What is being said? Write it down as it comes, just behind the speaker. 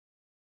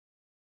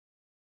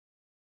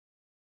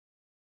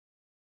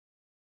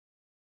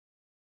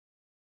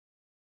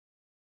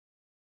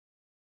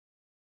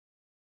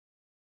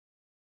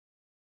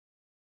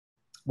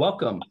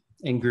Welcome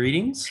and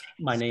greetings.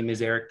 My name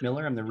is Eric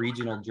Miller. I'm the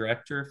Regional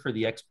Director for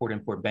the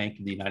Export-Import Bank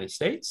of the United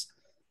States,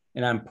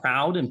 and I'm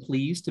proud and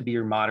pleased to be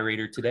your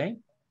moderator today.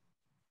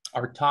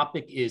 Our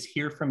topic is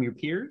Hear from Your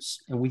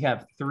Peers, and we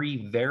have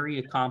three very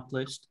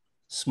accomplished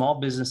small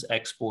business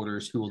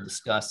exporters who will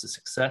discuss the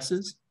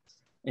successes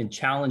and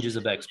challenges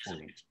of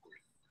exporting.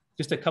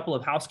 Just a couple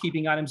of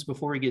housekeeping items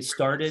before we get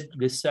started.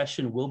 This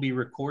session will be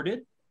recorded.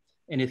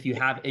 And if you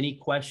have any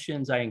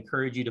questions, I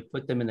encourage you to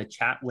put them in the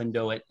chat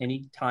window at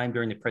any time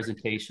during the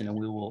presentation, and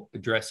we will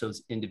address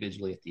those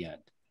individually at the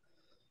end.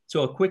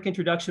 So a quick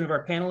introduction of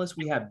our panelists.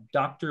 We have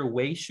Dr.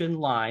 Wei-Shin,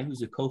 who's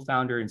the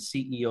co-founder and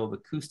CEO of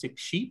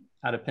AcousticSheep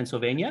out of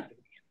Pennsylvania.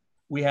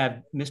 We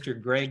have Mr.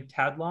 Greg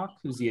Tadlock,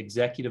 who's the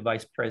Executive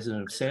Vice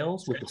President of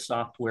Sales with the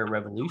Software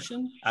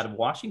Revolution out of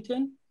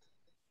Washington.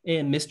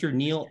 And Mr.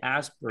 Neal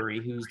Asbury,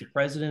 who's the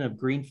President of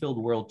Greenfield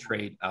World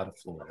Trade out of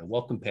Florida.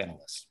 Welcome,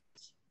 panelists.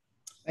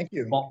 Thank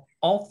you. Well,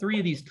 all three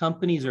of these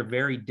companies are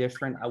very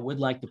different. I would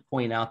like to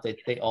point out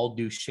that they all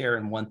do share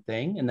in one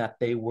thing, and that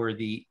they were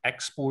the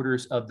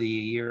Exporters of the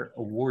Year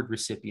award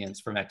recipients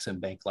from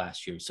EXIM Bank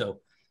last year. So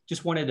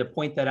just wanted to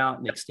point that out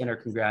and extend our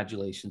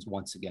congratulations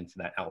once again for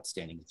that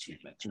outstanding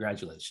achievement.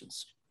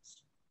 Congratulations.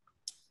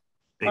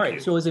 All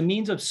right, so as a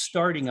means of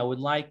starting, I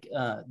would like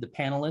the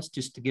panelists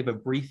just to give a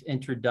brief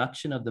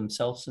introduction of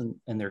themselves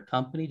and their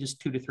company, just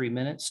 2 to 3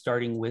 minutes,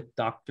 starting with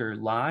Dr.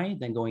 Lai,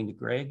 then going to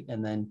Greg,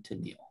 and then to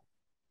Neal.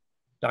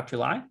 Dr.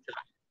 Lai?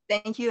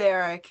 Thank you,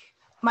 Eric.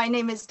 My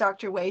name is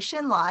Dr.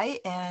 Wei-Shin,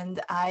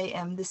 and I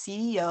am the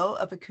CEO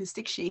of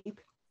AcousticSheep.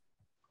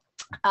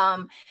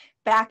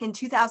 Back in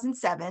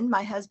 2007,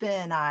 my husband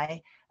and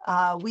I,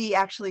 we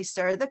actually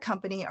started the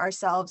company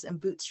ourselves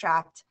and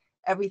bootstrapped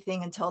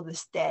everything until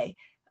this day.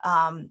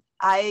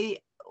 I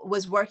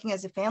was working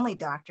as a family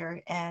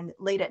doctor, and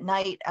late at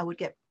night, I would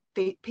get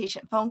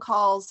patient phone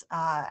calls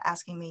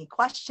asking me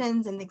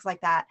questions and things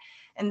like that.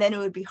 And then it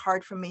would be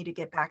hard for me to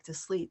get back to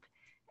sleep.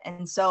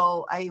 And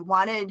so I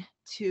wanted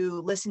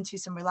to listen to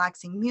some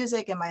relaxing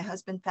music, and my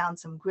husband found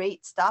some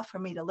great stuff for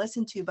me to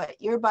listen to, but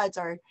earbuds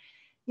are,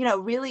 you know,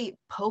 really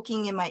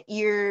poking in my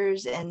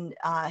ears, and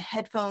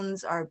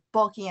headphones are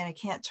bulky and I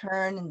can't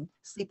turn and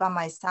sleep on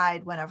my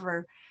side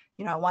whenever,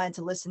 you know, I wanted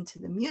to listen to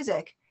the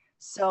music.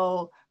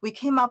 So we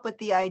came up with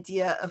the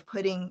idea of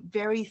putting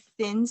very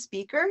thin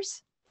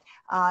speakers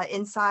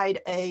inside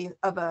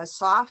of a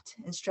soft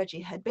and stretchy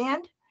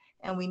headband,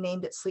 and we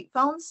named it sleep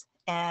phones.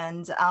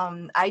 And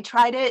I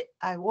tried it,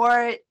 I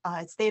wore it,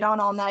 it stayed on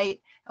all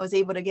night. I was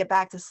able to get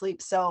back to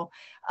sleep. So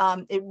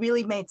it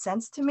really made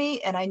sense to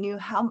me. And I knew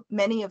how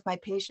many of my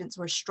patients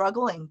were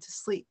struggling to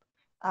sleep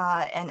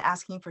and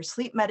asking for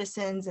sleep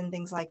medicines and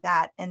things like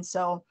that. And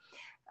so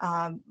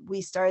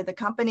we started the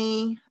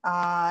company,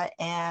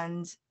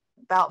 and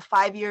about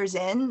 5 years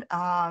in,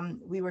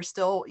 we were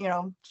still, you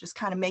know, just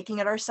kind of making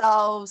it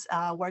ourselves,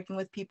 working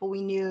with people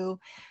we knew.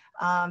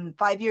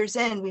 5 years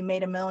in, we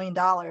made $1 million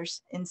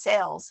in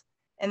sales.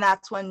 And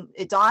that's when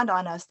it dawned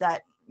on us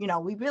that, you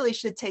know, we really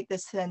should take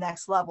this to the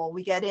next level.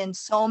 We get in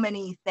so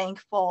many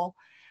thankful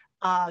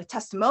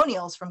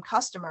testimonials from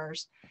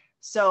customers.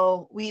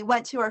 So we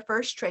went to our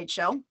first trade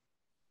show,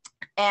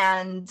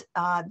 and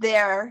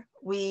there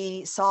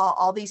we saw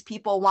all these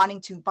people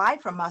wanting to buy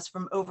from us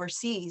from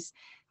overseas.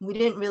 We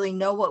didn't really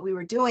know what we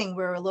were doing.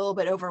 We were a little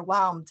bit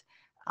overwhelmed.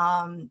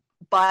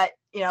 But,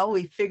 you know,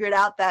 we figured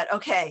out that,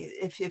 okay,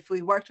 if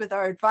we worked with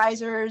our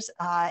advisors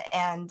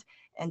and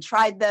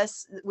tried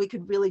this, we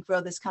could really grow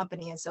this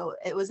company. And so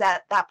it was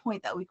at that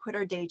point that we quit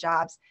our day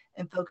jobs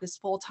and focused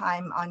full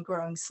time on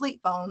growing sleep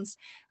phones,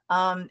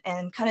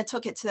 and kind of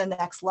took it to the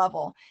next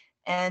level.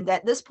 And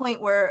at this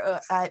point,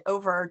 we're at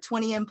over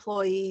 20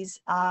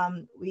 employees.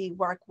 We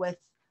work with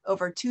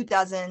over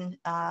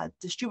 24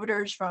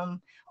 distributors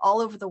from all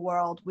over the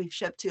world. We've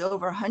shipped to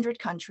over 100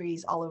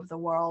 countries all over the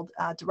world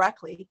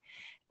directly,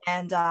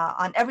 and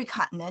on every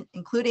continent,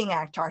 including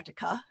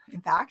Antarctica, in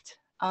fact.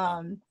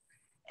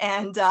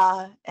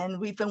 And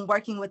we've been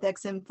working with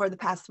EXIM for the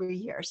past 3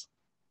 years.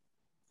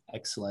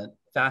 Excellent.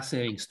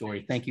 Fascinating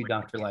story. Thank you,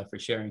 Dr. Lai, for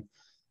sharing.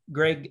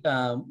 Greg,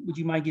 would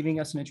you mind giving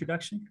us an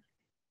introduction?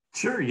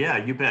 Sure, yeah,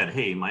 you bet.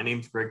 Hey, my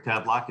name's Greg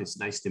Tadlock. It's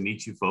nice to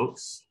meet you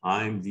folks.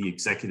 I'm the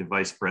Executive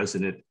Vice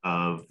President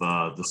of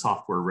the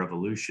Software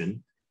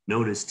Revolution,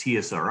 known as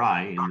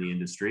TSRI in the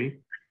industry.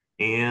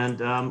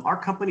 And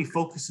our company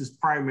focuses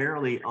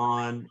primarily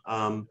on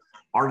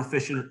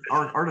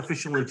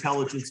artificial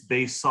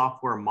intelligence-based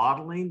software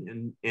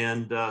modeling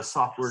and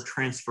software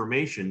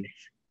transformation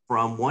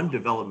from one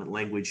development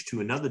language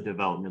to another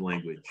development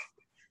language.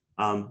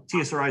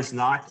 TSRI is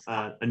not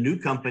a new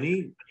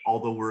company,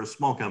 although we're a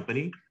small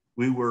company.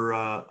 We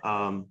were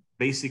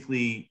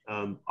basically,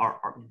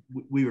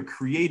 we were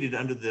created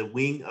under the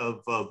wing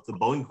of the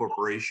Boeing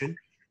Corporation.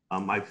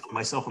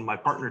 Myself and my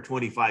partner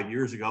 25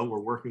 years ago were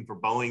working for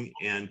Boeing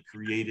and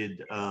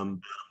created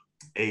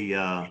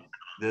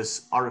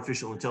this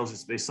artificial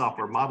intelligence-based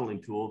software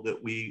modeling tool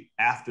that we,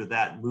 after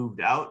that,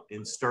 moved out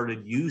and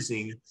started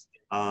using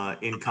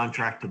in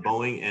contract to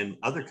Boeing and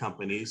other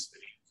companies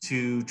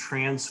to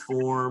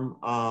transform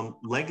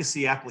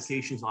legacy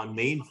applications on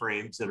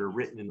mainframes that are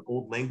written in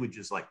old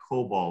languages like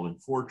COBOL and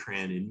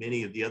Fortran and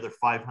many of the other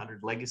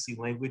 500 legacy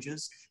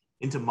languages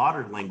into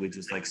modern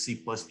languages like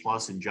C++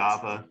 and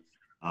Java,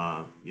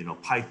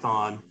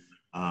 Python,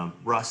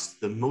 Rust,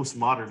 the most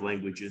modern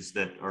languages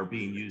that are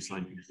being used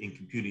in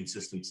computing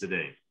systems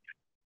today.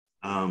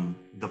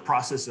 The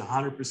process is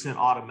 100%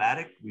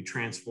 automatic. We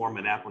transform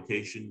an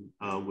application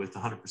with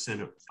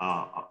 100%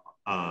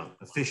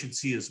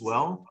 efficiency as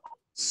well.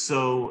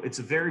 So it's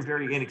a very,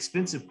 very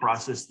inexpensive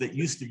process that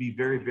used to be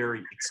very,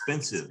 very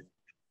expensive.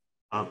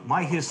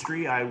 My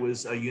history, I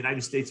was a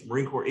United States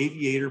Marine Corps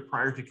aviator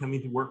prior to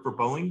coming to work for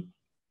Boeing.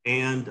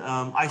 And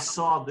I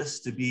saw this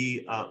to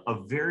be a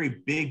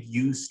very big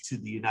use to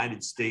the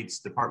United States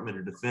Department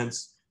of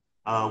Defense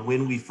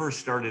when we first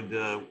started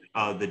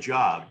the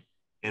job.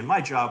 And my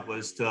job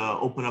was to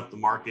open up the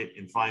market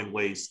and find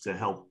ways to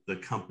help the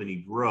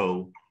company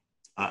grow.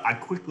 I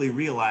quickly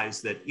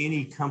realized that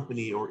any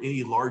company or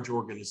any large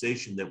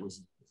organization that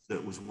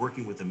was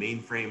working with a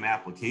mainframe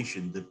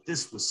application, that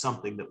this was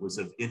something that was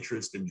of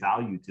interest and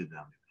value to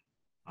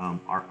them.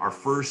 Our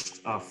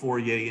first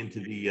foray into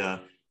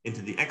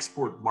the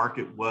export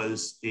market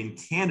was in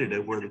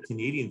Canada, where the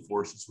Canadian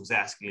Forces was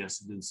asking us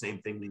to do the same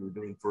thing we were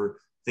doing for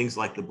things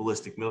like the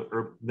ballistic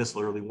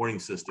missile early warning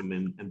system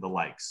and the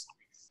likes.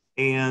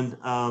 And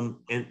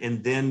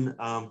then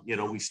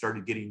we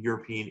started getting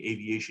European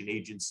aviation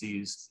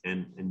agencies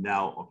and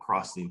now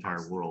across the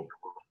entire world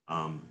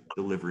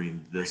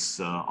delivering this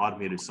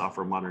automated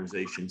software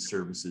modernization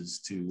services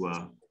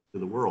to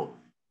the world.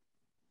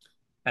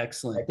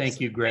 Excellent.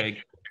 Thank you,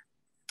 Greg.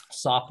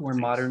 Software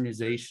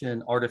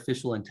modernization,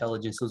 artificial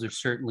intelligence, those are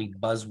certainly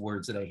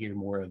buzzwords that I hear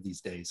more of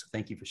these days. So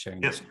thank you for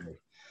sharing this today.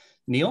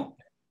 Neal?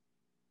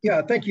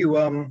 Yeah, thank you.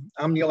 I'm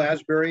Neal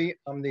Asbury.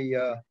 I'm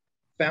the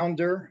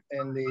founder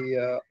and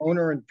the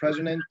owner and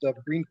president of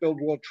Greenfield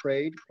World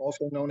Trade,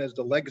 also known as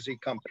the Legacy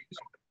Companies.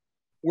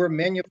 We're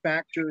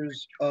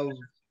manufacturers of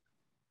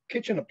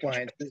kitchen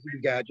appliances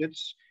and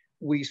gadgets.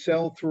 We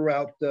sell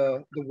throughout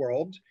the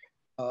world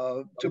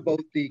to both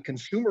the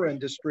consumer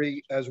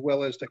industry as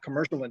well as the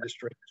commercial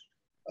industry.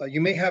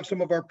 You may have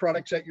some of our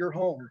products at your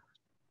home.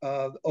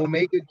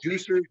 Omega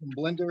juicers and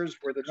blenders,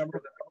 we're the #1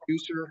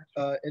 producer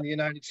in the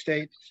United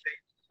States.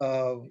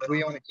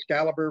 We own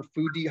Excalibur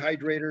food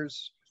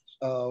dehydrators,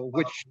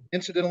 which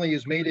incidentally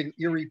is made in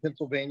Erie,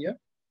 Pennsylvania.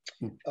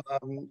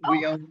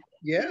 We own,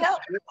 yes,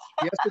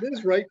 yes, it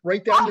is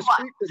right down the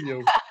street from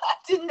you.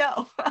 Didn't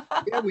know.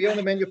 Yeah, we own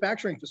a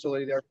manufacturing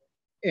facility there.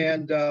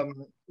 And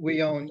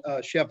we own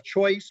Chef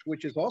Choice,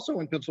 which is also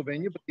in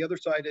Pennsylvania, but the other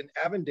side in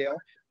Avondale.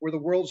 We're the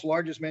world's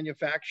largest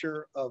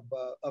manufacturer of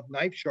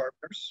knife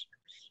sharpeners.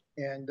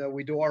 And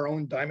we do our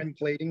own diamond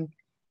plating.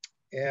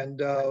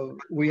 And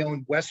we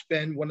own West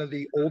Bend, one of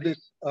the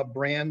oldest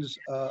brands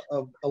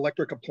of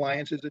electric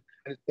appliances in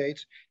the United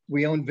States.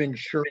 We own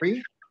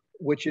Venturi,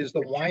 which is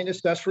the wine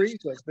accessories.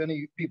 If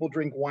many people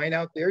drink wine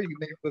out there, you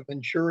may have a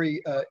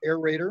Venturi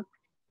aerator.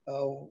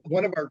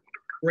 One of our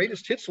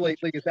greatest hits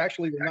lately is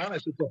actually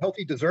Renanis. It's a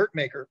healthy dessert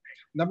maker,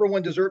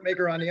 #1 dessert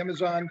maker on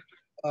Amazon.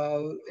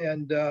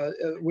 And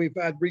we've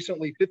had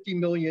recently 50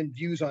 million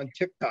views on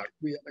TikTok.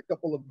 We had a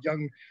couple of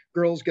young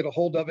girls get a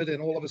hold of it,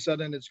 and all of a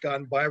sudden it's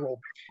gone viral.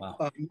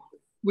 Wow.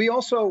 We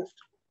also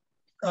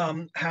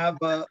have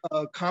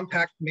a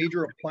compact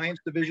major appliance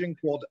division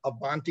called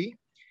Avanti.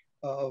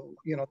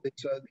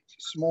 It's a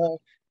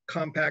small,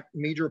 compact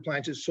major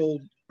appliances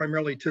sold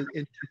primarily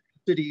in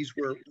cities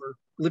where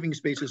living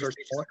spaces are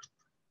smaller.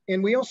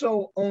 And we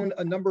also own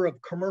a number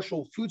of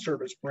commercial food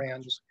service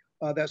brands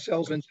that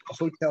sells into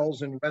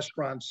hotels and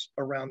restaurants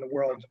around the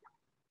world.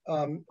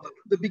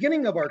 The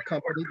beginning of our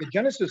company, the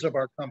genesis of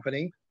our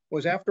company,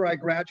 was after I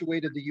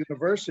graduated the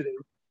university.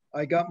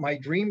 I got my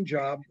dream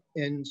job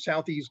in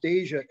Southeast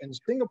Asia in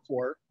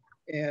Singapore,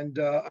 and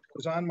I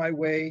was on my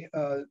way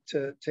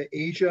to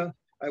Asia.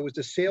 I was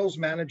the sales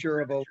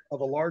manager of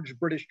a large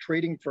British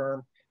trading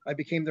firm. I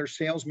became their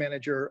sales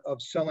manager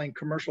of selling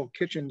commercial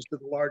kitchens to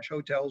the large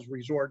hotels,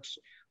 resorts,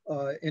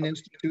 and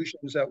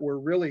institutions that were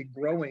really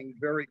growing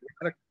very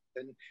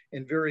radically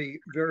and very,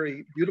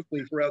 very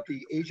beautifully throughout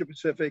the Asia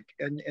Pacific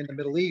and the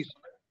Middle East.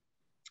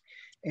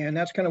 And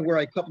that's kind of where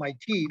I cut my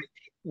teeth.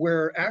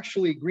 Where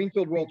actually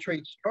Greenfield World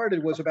Trade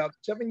started was about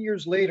 7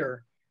 years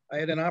later. I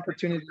had an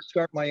opportunity to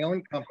start my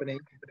own company,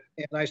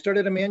 and I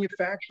started a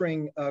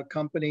manufacturing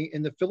company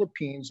in the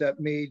Philippines that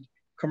made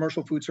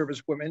commercial food service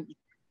equipment,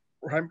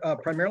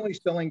 primarily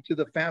selling to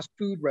the fast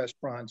food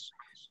restaurants.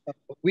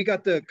 We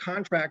got the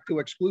contract to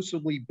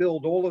exclusively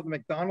build all of the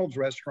McDonald's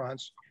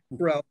restaurants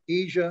throughout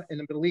Asia and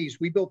the Middle East.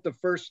 We built the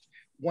first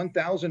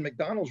 1,000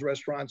 McDonald's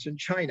restaurants in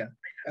China,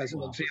 as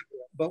an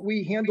example. But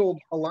we handled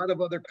a lot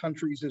of other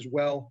countries as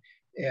well.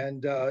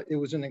 And it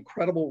was an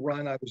incredible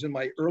run. I was in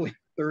my early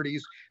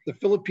 30s. The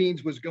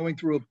Philippines was going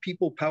through a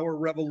people power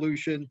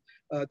revolution.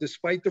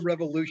 Despite the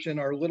revolution,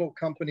 our little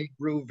company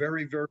grew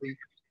very, very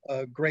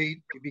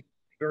great. We became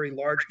a very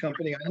large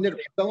company. I ended up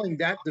selling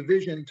that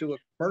division to a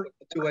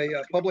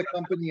public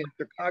company in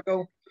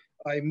Chicago.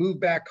 I moved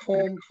back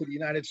home to the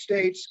United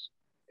States.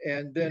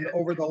 And then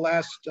over the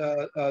last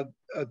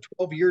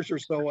 12 years or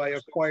so, I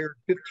acquired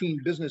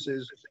 15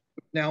 businesses,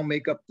 which now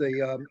make up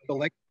the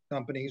legacy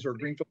companies or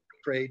Greenfield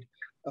Trade,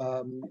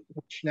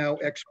 which now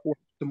export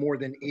to more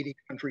than 80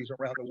 countries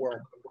around the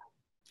world.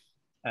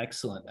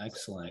 Excellent,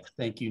 excellent.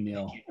 Thank you,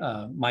 Neal.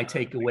 My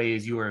takeaway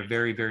is you are a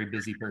very, very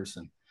busy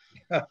person.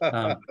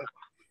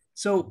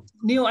 So,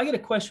 Neal, I got a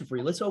question for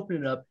you. Let's open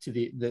it up to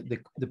the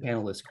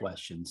panelist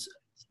questions.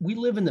 We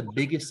live in the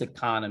biggest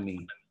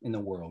economy in the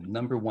world,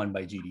 #1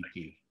 by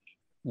GDP.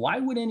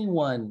 Why would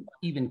anyone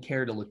even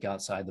care to look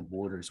outside the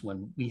borders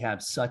when we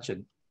have such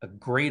a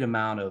great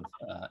amount of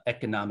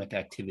economic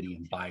activity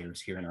and buyers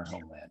here in our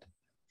homeland?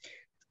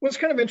 Well, it's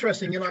kind of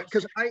interesting, you know,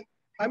 because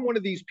I'm one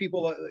of these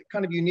people,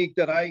 kind of unique,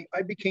 that I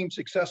became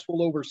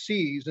successful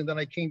overseas, and then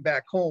I came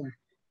back home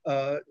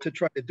to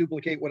try to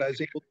duplicate what I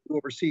was able to do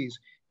overseas.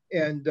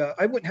 And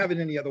I wouldn't have it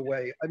any other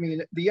way. I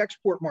mean, the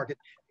export market,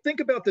 think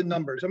about the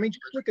numbers. I mean,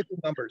 just look at the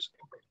numbers.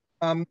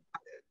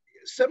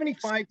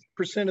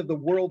 75% of the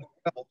world's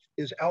wealth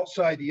is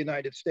outside the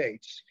United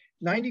States.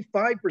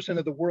 95%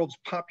 of the world's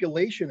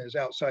population is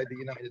outside the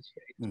United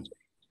States.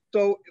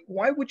 So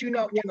why would you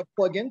not want to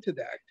plug into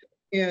that?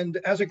 And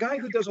as a guy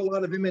who does a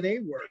lot of M&A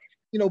work,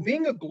 you know,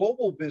 being a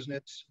global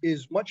business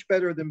is much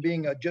better than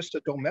being just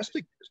a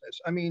domestic business.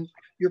 I mean,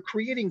 you're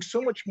creating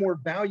so much more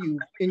value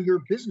in your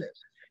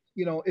business.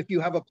 You know, if you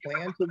have a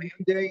plan to one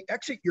day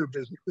exit your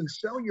business and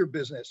sell your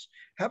business,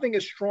 having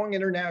a strong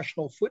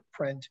international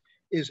footprint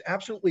is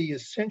absolutely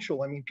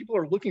essential. I mean, people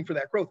are looking for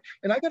that growth.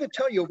 And I got to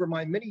tell you, over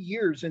my many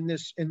years in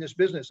this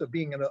business of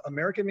being an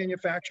American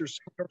manufacturer,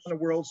 selling around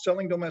the world,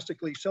 selling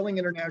domestically, selling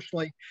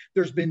internationally,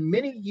 there's been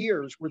many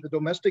years where the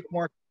domestic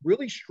market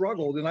really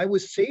struggled, and I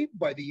was saved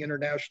by the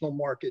international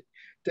market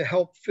to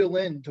help fill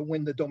in to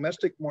when the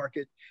domestic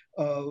market,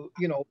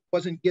 you know,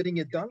 wasn't getting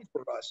it done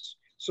for us.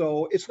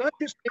 So it's not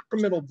just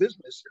incremental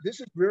business.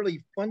 This is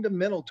really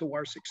fundamental to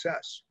our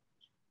success.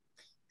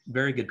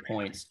 Very good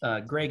points.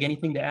 Greg,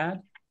 anything to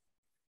add?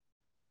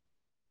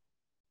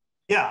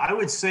 Yeah, I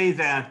would say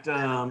that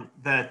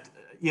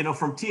you know,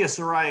 from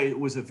TSRI, it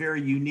was a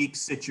very unique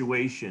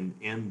situation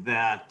in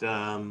that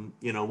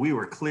you know, we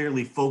were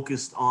clearly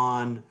focused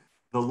on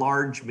the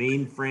large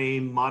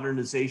mainframe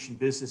modernization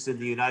business in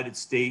the United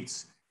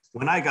States.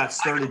 When I got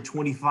started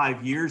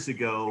 25 years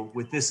ago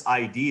with this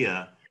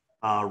idea,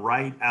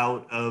 right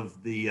out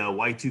of the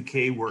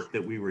Y2K work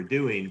that we were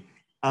doing,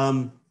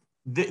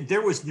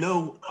 there was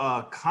no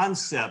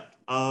concept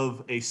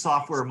of a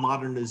software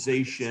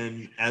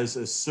modernization as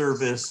a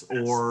service,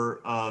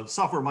 or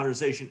software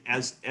modernization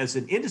as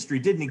an industry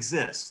didn't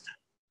exist.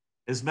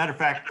 As a matter of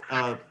fact,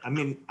 I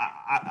mean,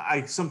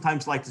 I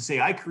sometimes like to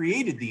say I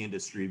created the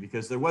industry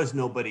because there was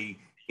nobody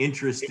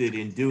interested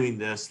in doing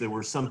this. There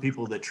were some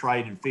people that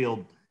tried and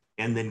failed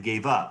and then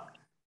gave up.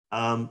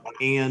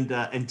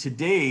 And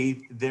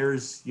today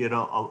there's, you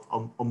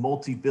know, a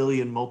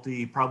multi-billion,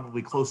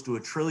 probably close to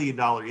 $1 trillion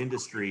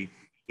industry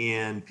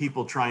in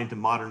people trying to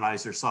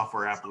modernize their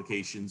software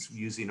applications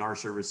using our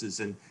services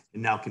and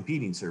now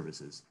competing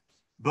services.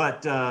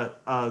 But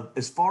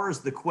as far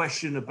as the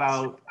question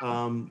about,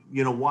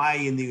 you know, why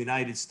in the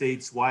United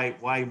States,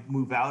 why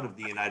move out of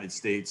the United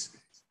States,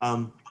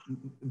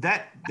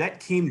 that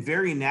came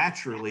very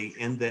naturally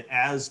in that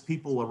as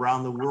people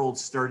around the world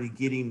started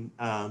getting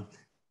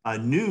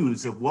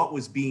news of what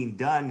was being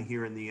done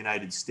here in the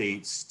United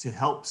States to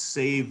help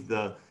save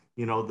the,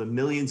 you know, the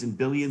millions and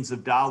billions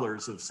of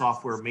dollars of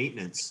software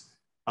maintenance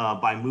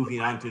by moving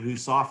on to new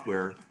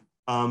software,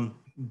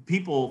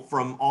 people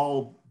from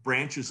all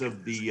branches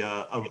of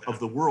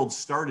the world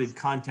started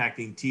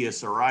contacting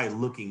TSRI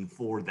looking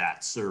for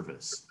that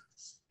service.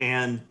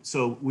 And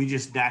so we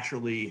just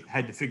naturally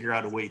had to figure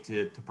out a way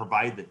to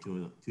provide that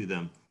to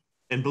them.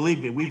 And believe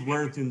me, we've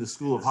learned through the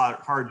school of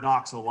hard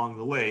knocks along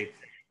the way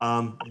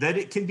that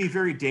it can be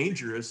very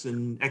dangerous,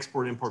 and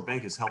Export-Import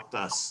Bank has helped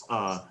us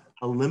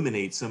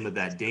eliminate some of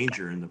that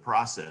danger in the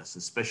process,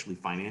 especially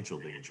financial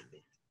danger.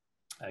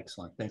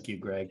 Excellent. Thank you,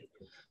 Greg.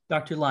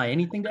 Dr. Lai,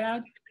 anything to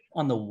add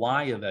on the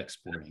why of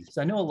exporting? Because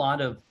I know a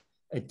lot of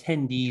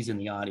attendees in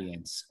the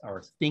audience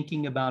are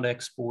thinking about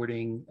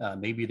exporting.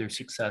 Maybe they're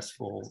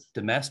successful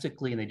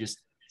domestically and they just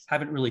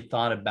haven't really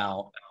thought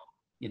about,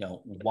 you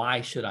know,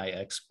 why should I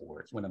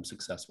export when I'm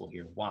successful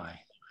here? Why?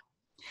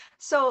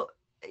 So,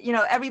 you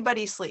know,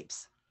 everybody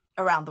sleeps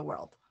around the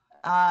world.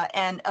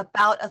 And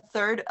about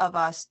 1/3 of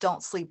us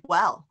don't sleep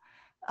well.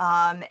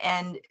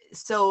 And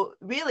so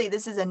really,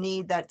 this is a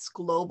need that's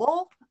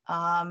global.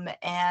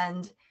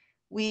 And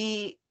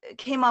we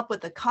came up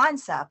with a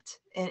concept.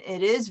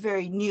 It is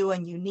very new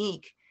and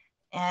unique.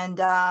 And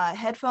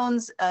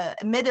headphones,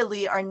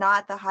 admittedly, are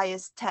not the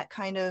highest tech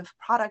kind of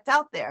product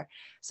out there.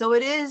 So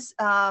it is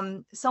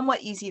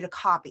somewhat easy to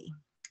copy.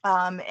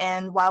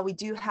 And while we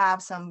do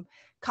have some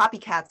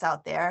copycats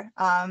out there,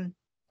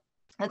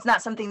 it's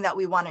not something that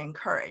we want to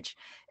encourage.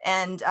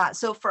 And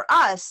so for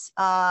us,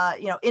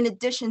 you know, in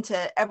addition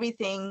to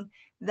everything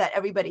that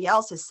everybody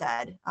else has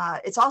said.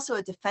 It's also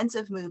a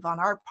defensive move on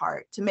our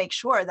part to make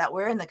sure that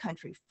we're in the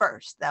country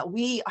first, that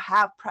we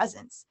have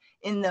presence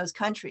in those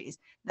countries,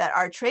 that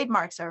our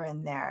trademarks are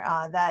in there,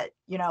 that,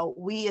 you know,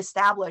 we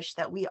establish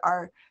that we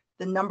are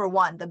the number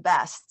one, the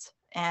best,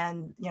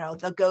 and, you know,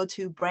 the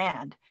go-to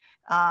brand,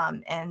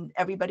 and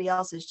everybody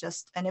else is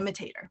just an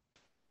imitator.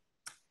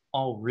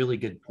 All really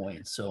good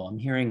points. So I'm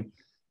hearing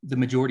the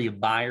majority of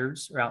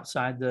buyers are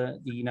outside the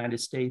United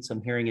States.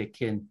 I'm hearing it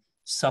can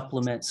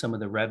supplement some of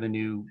the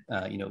revenue,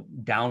 you know,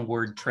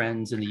 downward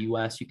trends in the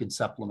U.S. You can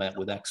supplement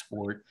with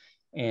export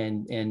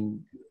and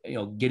you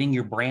know, getting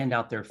your brand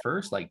out there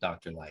first, like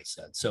Dr. Lai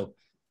said. So,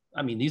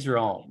 I mean, these are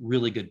all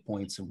really good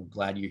points, and we're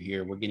glad you're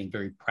here. We're getting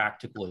very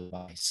practical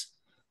advice,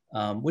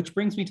 which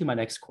brings me to my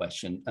next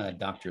question,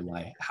 Dr.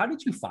 Lai. How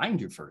did you find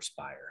your first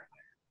buyer?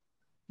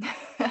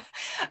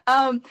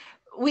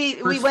 We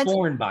first went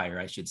foreign buyer,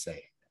 I should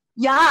say.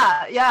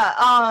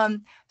 Yeah.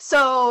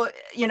 So,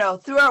 you know,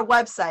 through our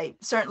website,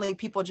 certainly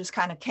people just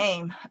kind of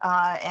came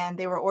and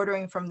they were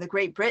ordering from the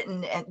Great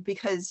Britain, and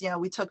because, you know,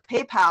 we took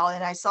PayPal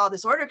and I saw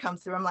this order come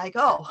through, I'm like,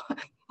 oh,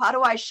 how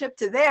do I ship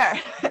to there?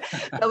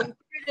 So we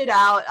figured it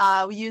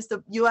out. We used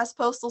the US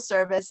Postal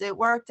Service. It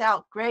worked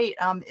out great.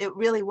 It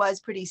really was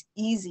pretty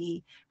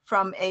easy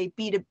from a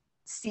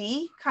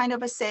B2C kind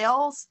of a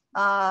sales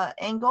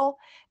angle.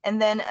 And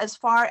then as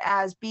far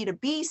as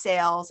B2B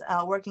sales,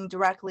 working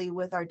directly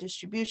with our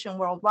distribution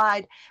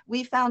worldwide,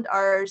 we found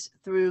ours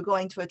through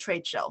going to a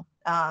trade show.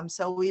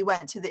 So we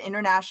went to the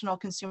International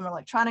Consumer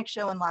Electronics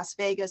Show in Las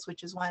Vegas,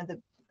 which is one of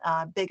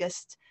the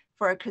biggest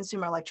for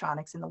consumer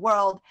electronics in the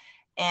world.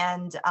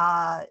 And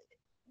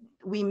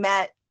we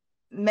met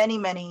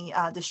many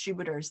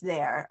distributors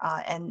there.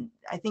 And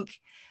I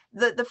think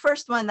the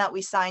first one that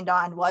we signed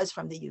on was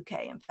from the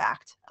UK, in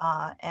fact.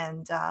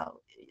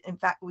 In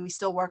fact, we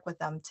still work with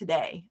them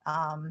today.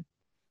 And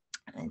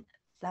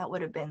that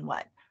would have been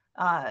what,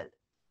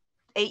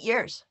 8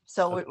 years.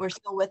 So Okay. we're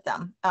still with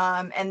them.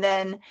 And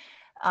then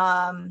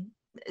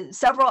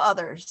several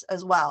others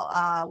as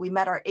well. We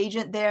met our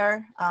agent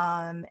there,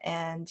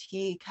 and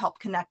he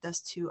helped connect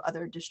us to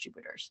other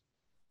distributors.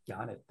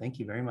 Got it. Thank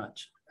you very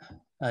much.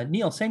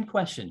 Neal, same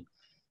question.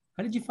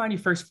 How did you find your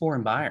first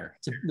foreign buyer?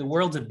 The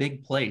world's a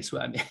big place.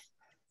 I mean,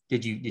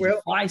 did you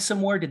fly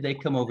somewhere? Did they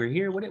come over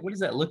here? What does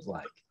that look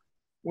like?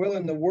 Well,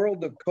 in the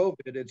world of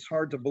COVID, it's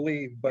hard to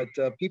believe, but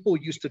people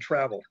used to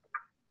travel,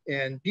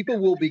 and people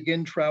will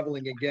begin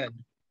traveling again.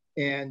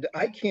 And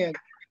I can't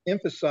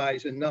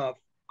emphasize enough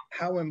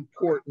how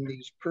important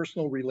these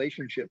personal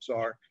relationships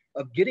are,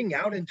 of getting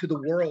out into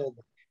the world,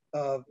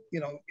 of,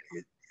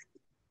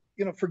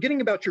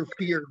 forgetting about your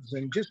fears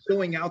and just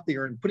going out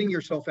there and putting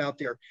yourself out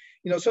there.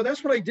 So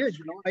that's what I did.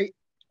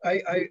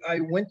 I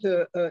went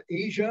to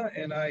Asia,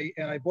 and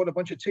I bought a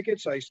bunch of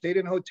tickets. I stayed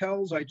in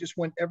hotels. I just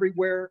went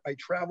everywhere. I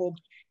traveled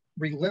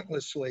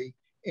relentlessly.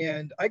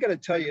 And I got to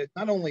tell you,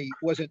 not only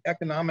was it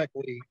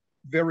economically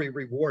very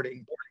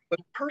rewarding, but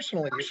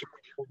personally it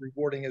was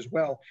rewarding as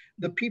well.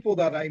 The people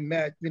that I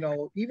met,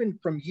 even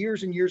from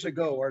years and years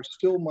ago, are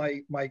still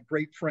my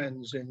great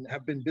friends and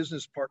have been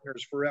business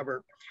partners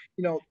forever.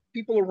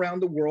 People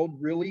around the world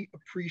really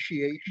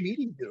appreciate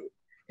meeting you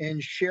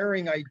and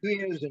sharing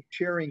ideas and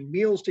sharing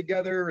meals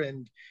together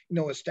and,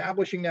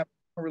 establishing that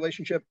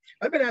relationship.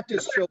 I've been at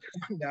this so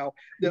long now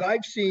that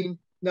I've seen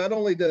not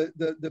only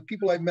the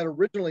people I've met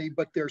originally,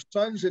 but their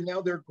sons and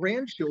now their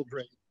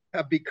grandchildren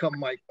have become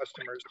my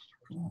customers.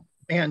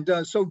 And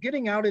so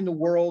getting out in the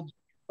world,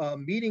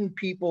 meeting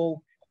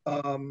people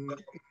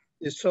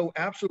is so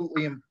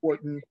absolutely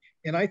important.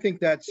 And I think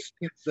that's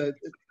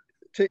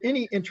to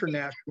any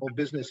international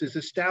business, is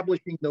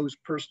establishing those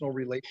personal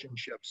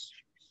relationships.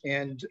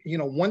 And,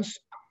 once,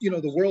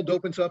 the world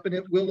opens up, and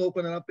it will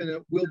open up, and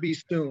it will be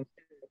soon,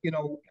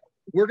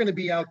 we're going to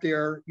be out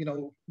there,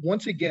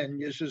 once again,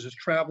 just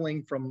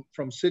traveling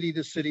from city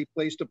to city,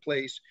 place to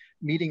place,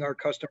 meeting our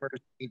customers,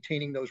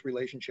 maintaining those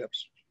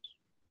relationships.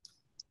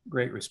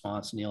 Great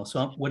response, Neal.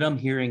 So what I'm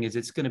hearing is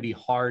it's going to be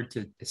hard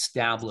to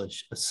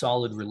establish a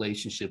solid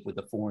relationship with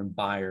a foreign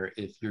buyer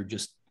if you're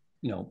just,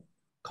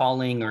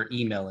 calling or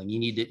emailing. You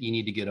need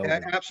to get over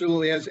that.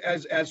 Absolutely.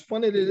 As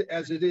fun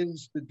as it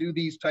is to do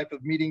these type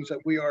of meetings that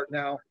we are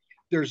now,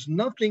 there's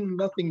nothing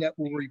that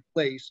will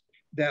replace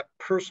that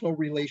personal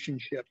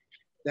relationship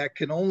that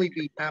can only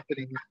be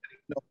happening,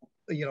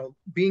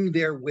 being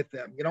there with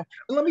them, And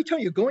let me tell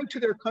you, going to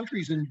their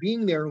countries and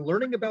being there,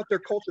 learning about their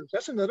cultures,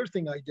 that's another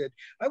thing I did.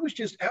 I was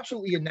just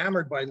absolutely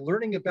enamored by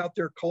learning about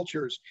their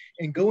cultures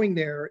and going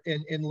there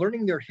and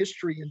learning their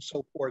history and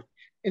so forth.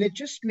 And it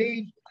just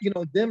made,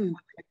 them,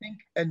 I think,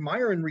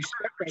 admire and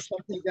respect us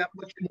something that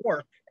much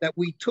more, that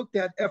we took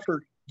that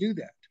effort to do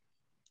that.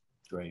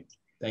 Great.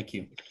 Thank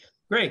you.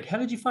 Greg, how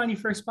did you find your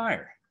first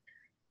buyer?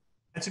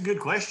 That's a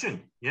good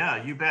question.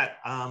 Yeah, you bet.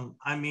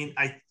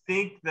 I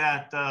think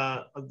that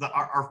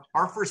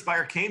our first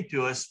buyer came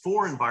to us,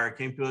 foreign buyer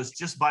came to us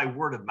just by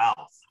word of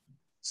mouth.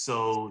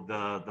 So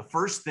the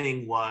first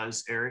thing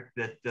was, Eric,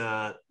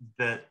 that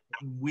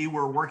we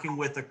were working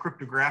with a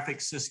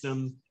cryptographic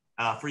system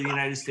for the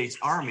United States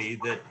Army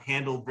that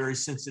handled very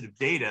sensitive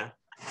data,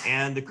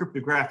 And the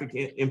cryptographic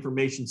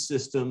information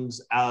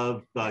systems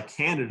of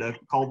Canada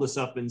called us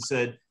up and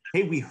said,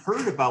 hey, we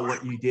heard about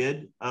what you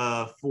did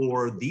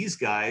for these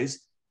guys.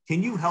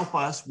 Can you help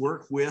us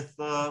work with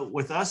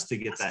us to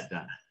get that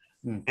done?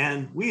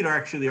 And we had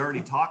actually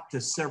already talked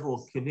to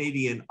several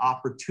Canadian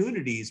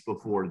opportunities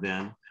before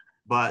then,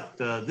 but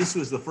this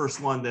was the first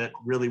one that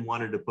really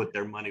wanted to put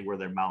their money where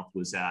their mouth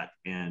was at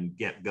and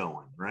get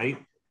going, right?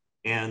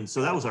 And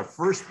so that was our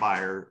first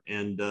buyer,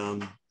 and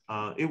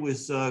it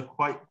was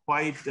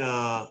quite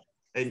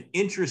an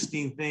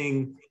interesting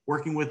thing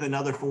working with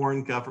another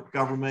foreign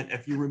government.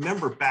 If you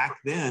remember back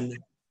then,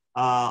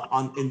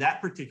 in that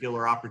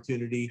particular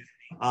opportunity,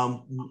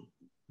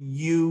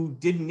 you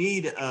didn't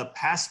need a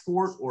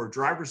passport or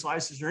driver's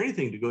license or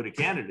anything to go to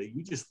Canada.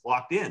 You just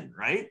walked in,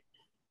 right?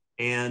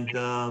 And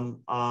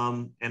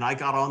I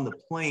got on the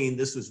plane.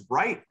 This was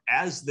right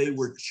as they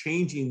were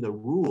changing the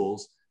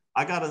rules.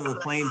 I got on the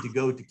plane to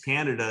go to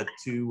Canada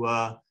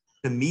to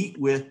meet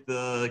with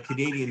the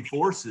Canadian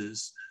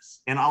forces,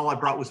 and all I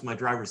brought was my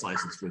driver's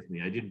license with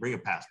me. I didn't bring a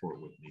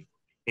passport with me.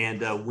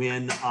 And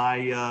when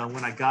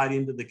I got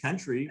into the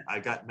country, I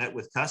got met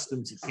with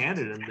customs in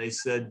Canada, and they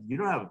said, "You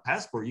don't have a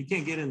passport. You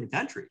can't get in the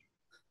country."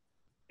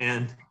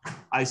 And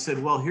I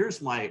said, "Well,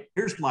 here's my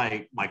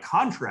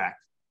contract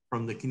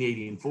from the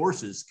Canadian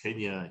forces.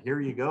 Here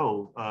you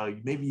go.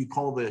 Maybe you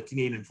call the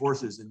Canadian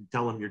forces and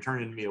tell them you're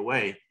turning me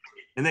away."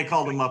 And they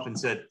called him up and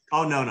said,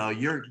 "Oh, no,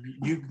 you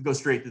can go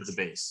straight to the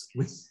base.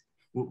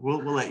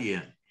 We'll let you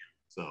in."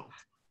 So,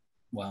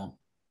 wow,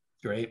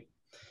 great.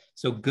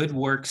 So good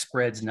work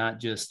spreads not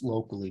just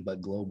locally, but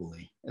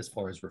globally as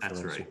far as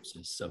referral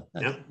sources. So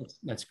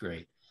that's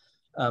great.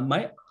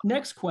 My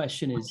next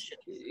question is,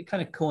 it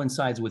kind of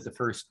coincides with the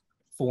first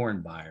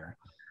foreign buyer.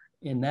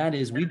 And that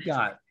is, we've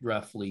got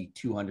roughly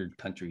 200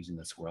 countries in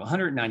this world,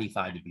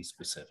 195 to be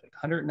specific,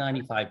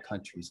 195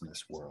 countries in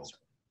this world.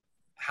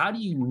 How do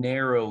you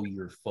narrow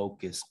your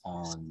focus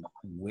on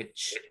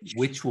which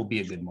will be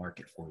a good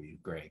market for you,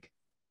 Greg?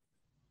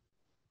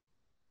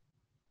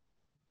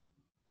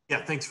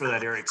 Yeah, thanks for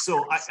that, Eric.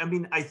 So,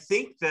 I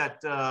think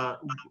that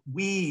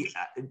we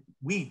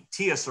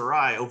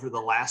TSRI over the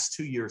last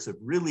 2 years have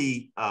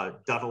really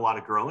done a lot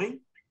of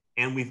growing,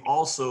 and we've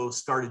also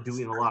started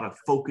doing a lot of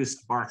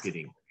focused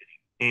marketing.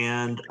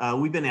 And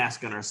we've been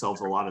asking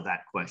ourselves a lot of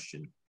that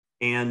question.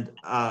 And,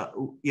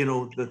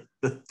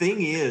 the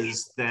thing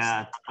is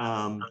that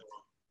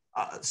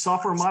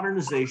software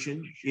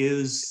modernization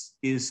is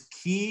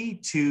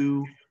key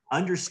to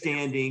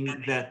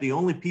understanding that the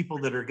only people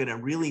that are going to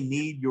really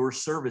need your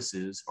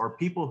services are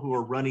people who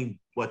are running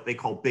what they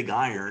call big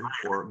iron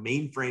or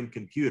mainframe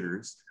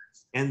computers.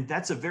 And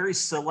that's a very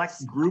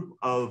select group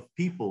of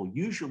people,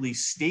 usually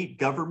state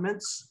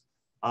governments,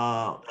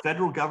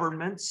 federal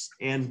governments,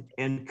 and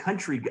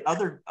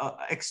other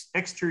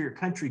exterior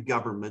country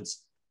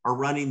governments are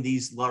running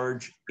these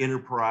large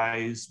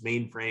enterprise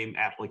mainframe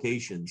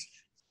applications.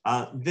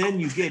 Then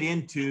you get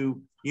into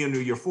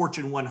your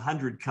Fortune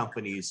 100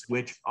 companies,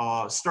 which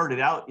started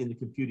out in the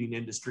computing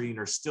industry and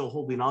are still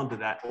holding on to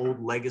that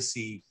old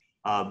legacy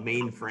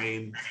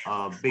mainframe,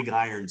 big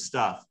iron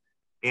stuff.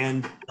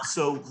 And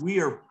so we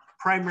are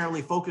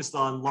primarily focused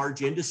on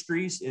large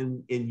industries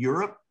in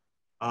Europe,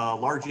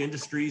 large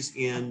industries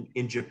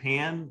in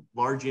Japan,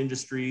 large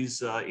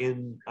industries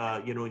in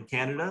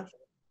Canada,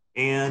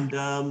 and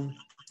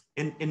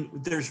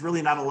there's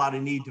really not a lot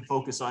of need to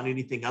focus on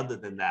anything other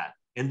than that.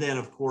 And then,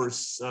 of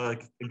course,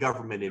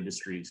 government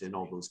industries in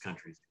all those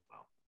countries as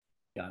well.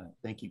 Got it.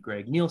 Thank you,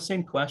 Greg. Neal,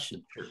 same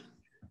question. Sure.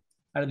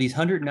 Out of these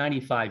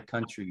 195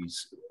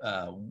 countries,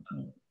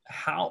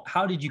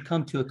 how did you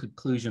come to a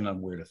conclusion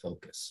on where to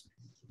focus?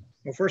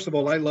 Well, first of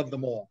all, I love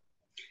them all.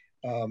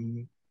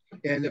 And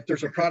if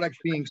there's a product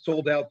being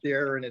sold out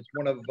there and it's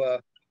one of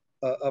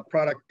a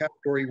product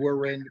category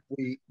we're in,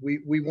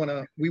 we want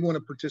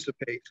to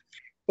participate.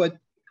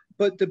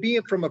 But to be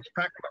it from a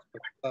practical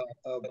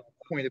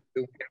point of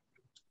view,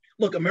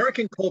 look,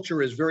 American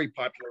culture is very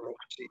popular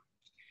overseas.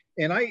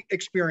 And I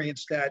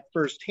experienced that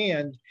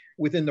firsthand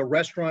within the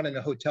restaurant and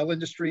the hotel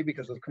industry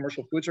because of the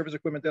commercial food service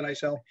equipment that I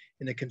sell,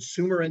 in the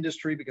consumer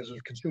industry because of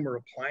consumer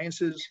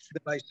appliances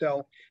that I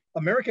sell.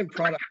 American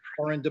products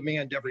are in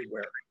demand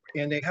everywhere,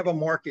 and they have a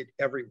market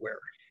everywhere.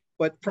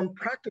 But from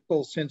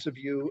practical sense of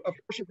view, of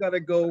course, you've got to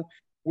go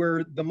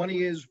where the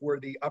money is, where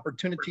the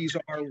opportunities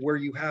are, where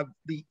you have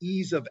the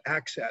ease of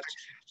access.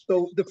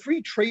 So the free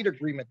trade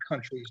agreement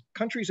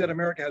countries that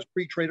America has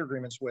free trade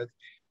agreements with,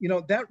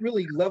 that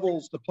really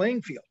levels the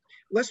playing field.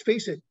 Let's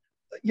face it,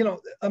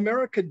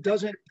 America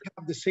doesn't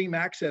have the same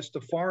access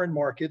to foreign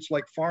markets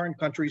like foreign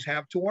countries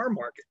have to our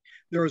market.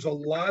 There's a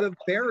lot of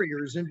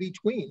barriers in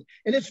between,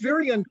 and it's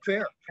very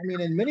unfair. I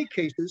mean, in many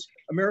cases,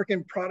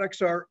 American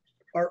products are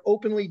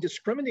openly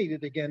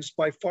discriminated against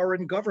by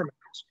foreign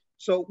governments.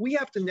 So we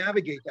have to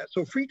navigate that.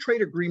 So free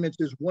trade agreements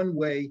is one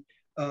way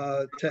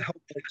to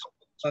help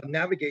us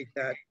navigate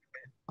that.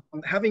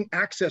 Having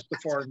access to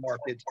foreign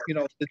markets,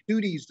 the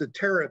duties, the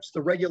tariffs,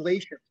 the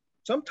regulations.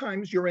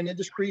 Sometimes you're in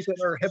industries that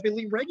are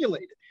heavily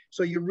regulated.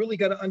 So you really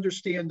got to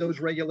understand those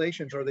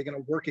regulations. Are they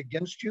going to work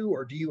against you,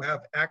 or do you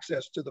have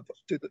access to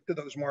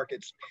those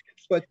markets?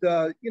 But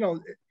a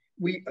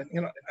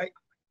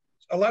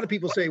lot of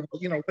people say,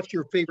 well, what's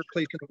your favorite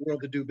place in the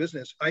world to do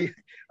business? I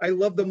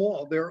love them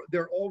all.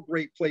 They're all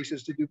great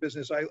places to do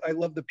business. I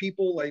love the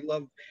people. I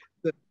love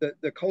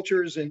the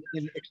cultures and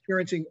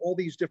experiencing all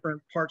these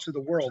different parts of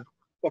the world.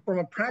 But from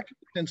a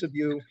practical sense of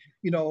view,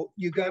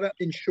 you got to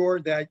ensure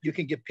that you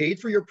can get paid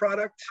for your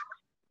product,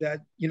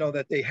 that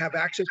they have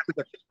access to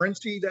the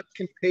currency that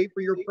can pay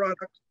for your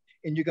product,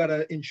 and you got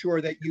to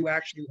ensure that you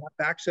actually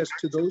have access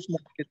to those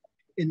markets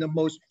in the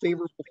most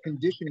favorable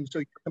conditions so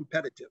you're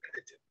competitive.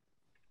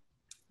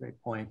 Great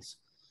points.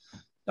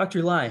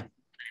 Dr. Lai,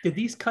 did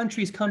these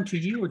countries come to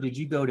you or did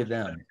you go to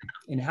them?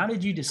 And how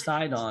did you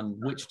decide on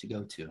which to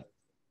go to?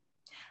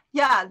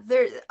 Yeah,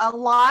 there's a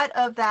lot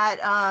of that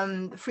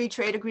free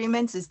trade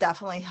agreements is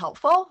definitely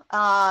helpful.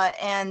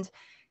 And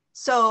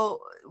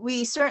so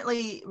we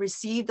certainly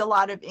received a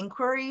lot of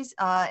inquiries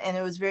and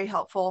it was very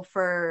helpful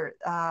for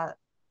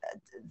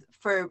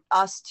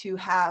us to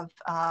have,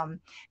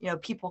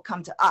 people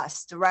come to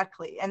us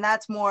directly. And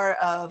that's more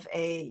of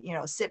a,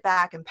 sit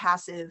back and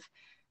passive,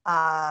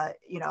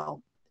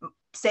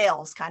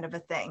 sales kind of a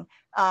thing.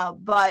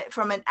 But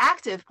from an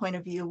active point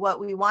of view, what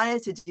we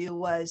wanted to do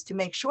was to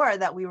make sure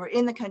that we were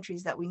in the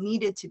countries that we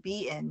needed to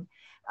be in.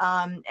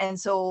 And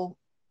so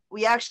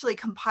we actually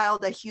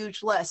compiled a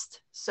huge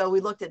list. So we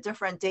looked at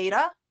different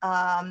data.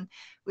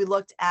 We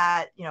looked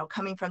at,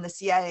 coming from the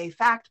CIA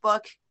fact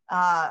book,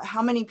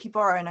 how many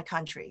people are in a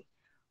country?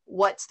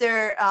 What's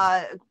their,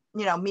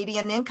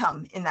 median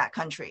income in that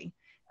country?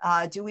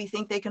 Do we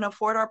think they can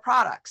afford our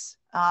products?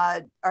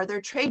 Are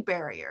there trade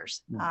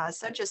barriers,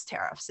 such as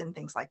tariffs and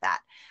things like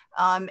that?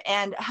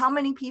 And how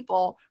many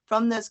people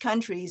from those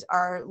countries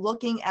are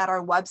looking at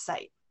our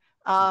website?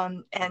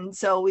 And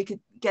so we could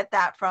get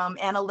that from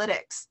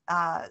analytics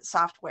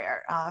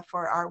software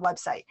for our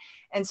website.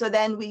 And so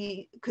then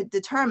we could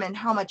determine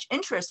how much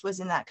interest was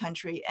in that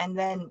country. And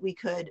then we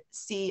could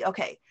see,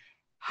 okay,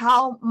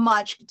 how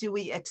much do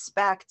we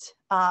expect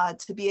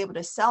to be able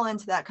to sell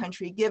into that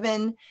country,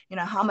 given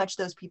how much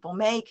those people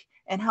make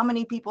and how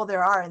many people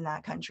there are in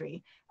that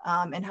country,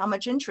 and how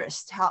much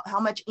interest, how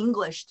much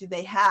English do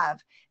they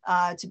have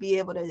to be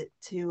able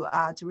to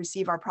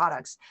receive our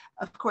products.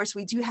 Of course,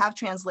 we do have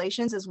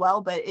translations as well,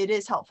 but it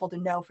is helpful to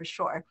know for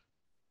sure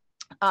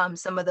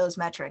some of those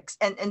metrics.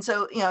 And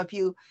so if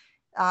you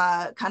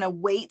kind of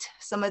weight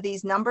some of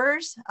these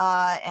numbers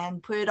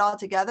and put it all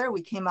together,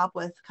 we came up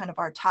with kind of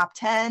our top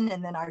 10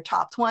 and then our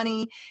top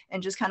 20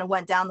 and just kind of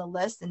went down the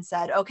list and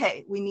said,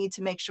 okay, we need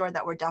to make sure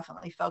that we're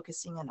definitely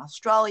focusing in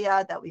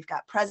Australia, that we've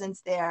got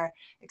presence there,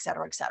 et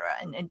cetera,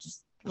 and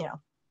just,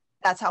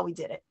 that's how we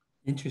did it.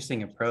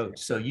 Interesting approach.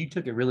 So you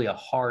took a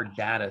hard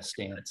data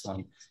stance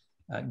on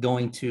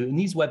going to, and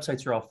these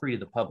websites are all free to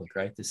the public,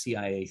 right? The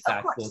CIA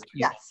fact book.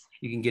 Yes.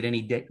 You can get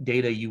any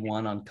data you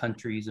want on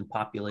countries and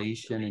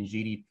population and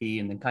GDP,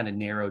 and then kind of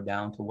narrow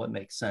down to what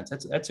makes sense.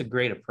 That's a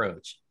great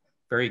approach.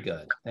 Very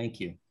good. Thank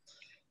you.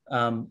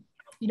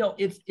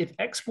 If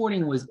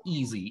exporting was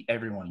easy,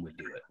 everyone would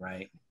do it,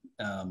 right?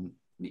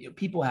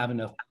 People have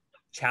enough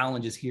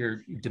challenges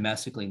here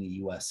domestically in the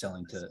U.S.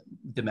 selling to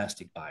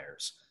domestic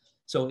buyers.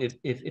 So if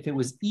it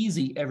was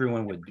easy,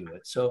 everyone would do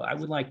it. So I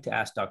would like to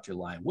ask Dr.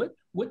 Lai,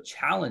 what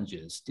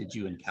challenges did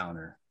you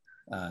encounter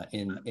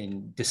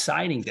in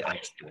deciding to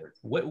export?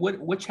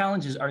 What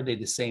challenges are they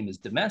the same as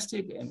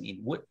domestic? I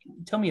mean,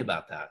 tell me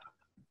about that.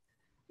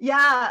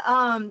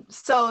 Yeah,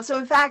 so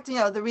in fact,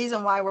 the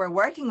reason why we're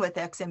working with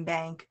EXIM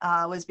Bank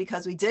was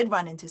because we did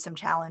run into some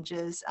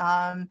challenges.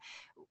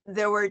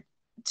 There were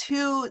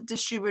two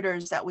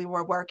distributors that we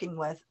were working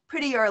with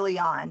pretty early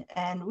on,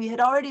 and we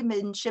had already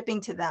been shipping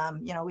to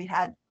them. We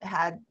had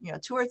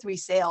 2 or 3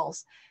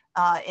 sales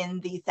in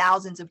the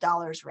thousands of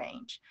dollars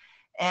range.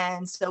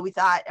 And so we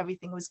thought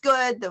everything was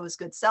good. There was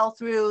good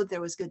sell-through. There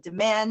was good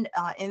demand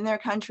in their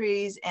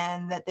countries,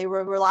 and that they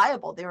were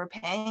reliable. They were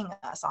paying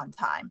us on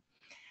time.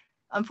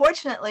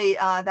 Unfortunately,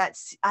 I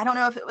don't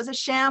know if it was a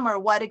sham or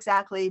what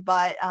exactly,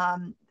 but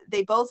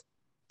they both,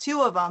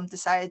 2 of them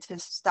decided to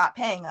stop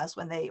paying us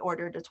when they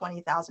ordered a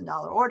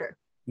 $20,000 order.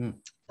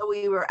 So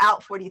we were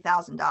out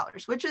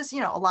 $40,000, which is, a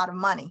lot of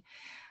money.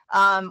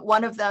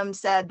 One of them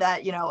said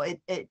that,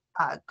 it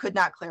could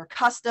not clear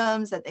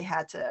customs, that they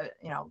had to,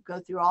 go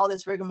through all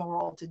this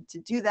rigmarole to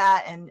do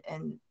that. And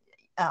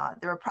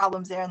there were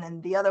problems there. And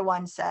then the other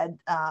one said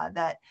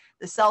that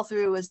the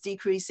sell-through was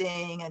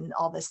decreasing and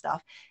all this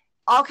stuff,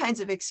 all kinds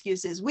of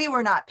excuses. We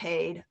were not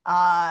paid.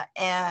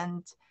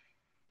 And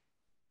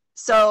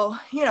so,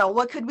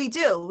 what could we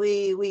do?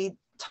 We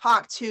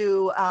talked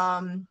to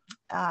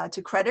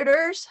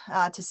creditors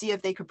to see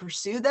if they could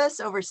pursue this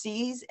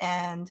overseas.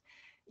 And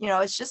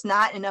it's just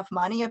not enough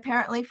money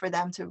apparently for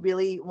them to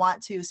really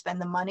want to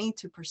spend the money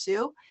to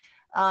pursue.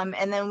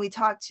 And then we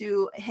talked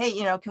to, hey,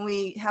 can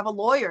we have a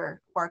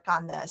lawyer work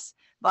on this?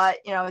 But,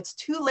 it's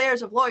 2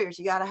 layers of lawyers.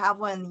 You got to have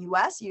one in the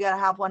US, you got to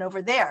have one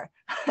over there.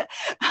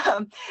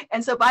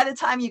 And so by the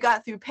time you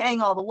got through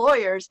paying all the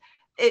lawyers,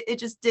 it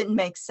just didn't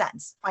make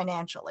sense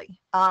financially.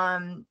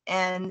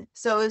 And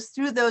so it was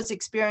through those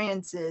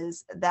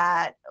experiences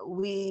that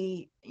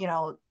we,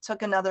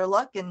 took another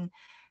look and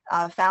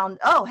found,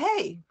 oh,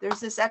 hey, there's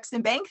this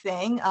EXIM Bank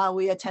thing.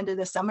 We attended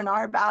a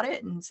seminar about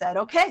it and said,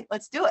 okay,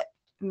 let's do it.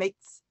 It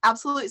makes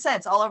absolute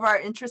sense. All of our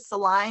interests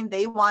align.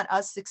 They want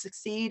us to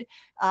succeed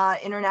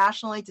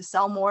internationally, to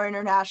sell more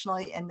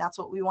internationally, and that's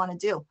what we want to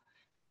do.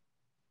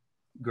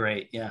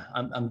 Great. Yeah,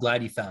 I'm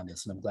glad you found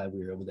us, and I'm glad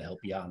we were able to help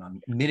you out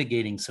on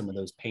mitigating some of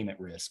those payment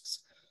risks.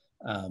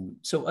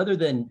 So other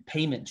than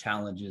payment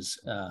challenges,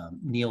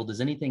 Neal,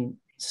 does anything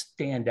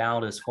stand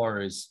out as far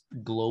as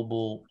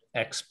global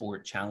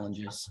export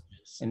challenges?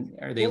 And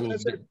are they a little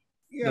bit?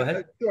 Yeah, go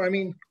ahead. Sure. I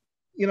mean,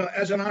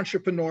 as an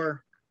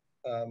entrepreneur,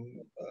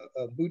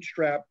 a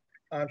bootstrap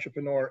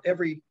entrepreneur,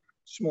 every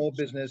small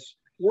business,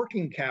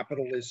 working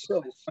capital is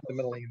so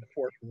fundamentally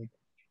important.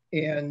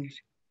 And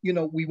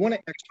we want to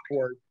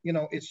export.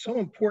 It's so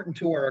important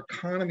to our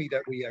economy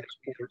that we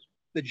export.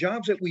 The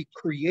jobs that we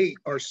create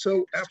are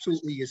so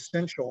absolutely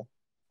essential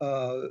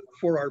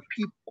for our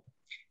people.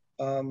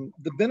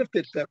 The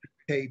benefits that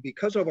we pay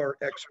because of our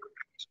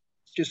exports,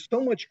 just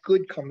so much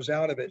good comes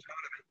out of it.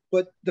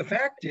 But the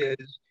fact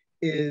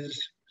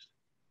is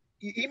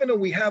even though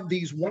we have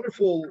these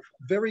wonderful,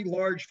 very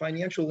large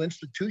financial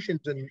institutions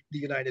in the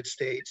United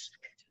States,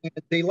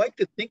 they like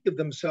to think of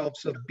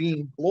themselves of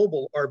being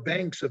global, our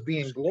banks of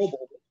being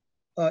global.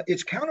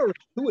 It's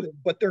counterintuitive,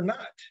 but they're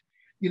not.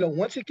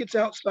 Once it gets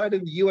outside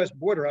of the U.S.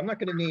 border, I'm not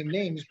going to name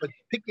names, but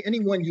pick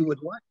anyone you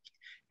would like,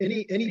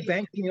 any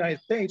bank in the United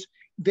States,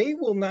 they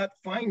will not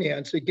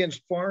finance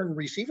against foreign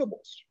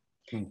receivables.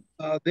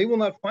 They will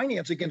not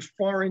finance against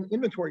foreign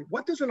inventory.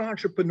 What does an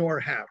entrepreneur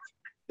have?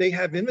 They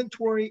have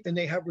inventory and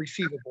they have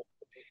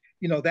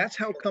receivables. That's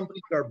how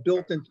companies are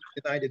built in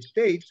the United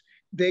States.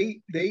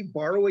 They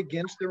borrow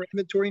against their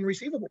inventory and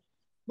receivables.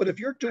 But if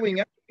you're doing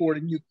export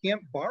and you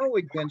can't borrow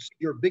against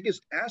your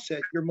biggest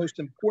asset, your most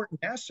important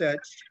asset,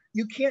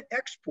 you can't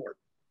export.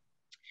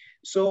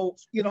 So,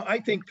 I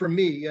think for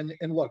me,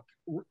 and look,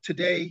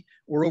 today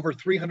we're over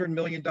 $300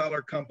 million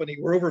company,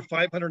 we're over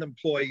 500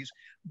 employees,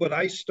 but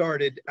I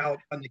started out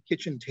on the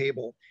kitchen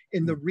table.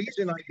 And the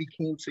reason I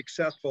became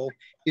successful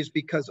is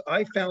because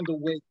I found a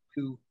way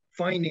to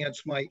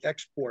finance my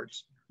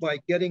exports by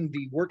getting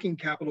the working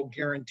capital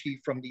guarantee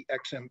from the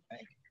EXIM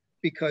Bank.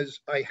 Because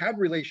I had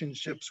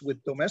relationships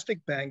with domestic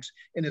banks,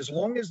 and as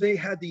long as they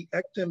had the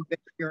EXIM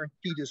Bank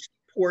guarantee to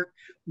support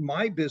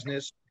my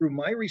business through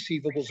my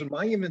receivables and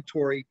my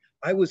inventory,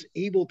 I was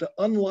able to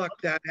unlock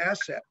that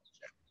asset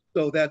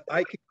so that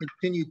I could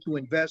continue to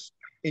invest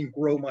and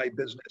grow my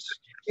business.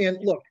 And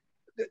look,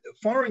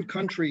 foreign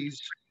countries,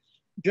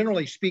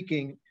 generally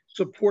speaking,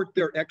 support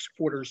their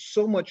exporters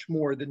so much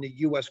more than the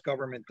U.S.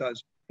 government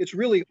does. It's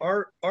really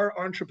our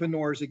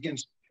entrepreneurs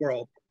against the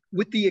world,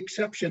 with the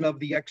exception of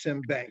the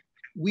EXIM Bank.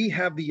 We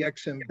have the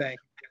EXIM Bank.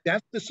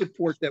 That's the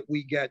support that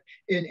we get.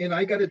 And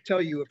I got to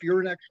tell you, if you're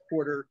an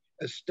exporter,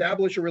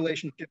 establish a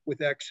relationship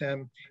with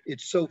EXIM.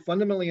 It's so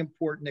fundamentally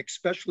important,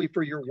 especially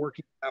for your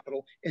working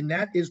capital. And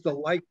that is the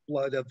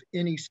lifeblood of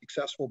any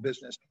successful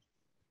business.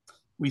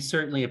 We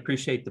certainly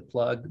appreciate the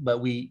plug, but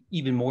we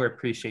even more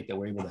appreciate that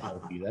we're able to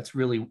help you. That's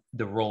really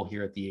the role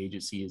here at the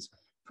agency, is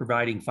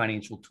providing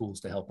financial tools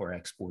to help our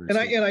exporters. And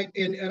I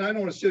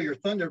don't want to steal your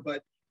thunder,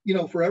 but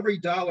for every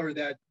dollar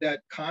that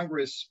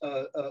Congress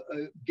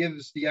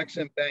gives the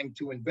EXIM Bank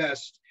to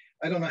invest,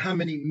 I don't know how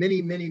many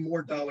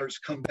more dollars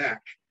come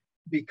back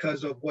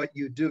because of what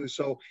you do.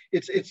 So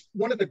it's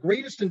one of the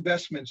greatest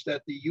investments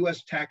that the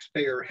U.S.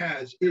 taxpayer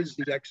has is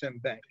the EXIM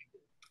Bank.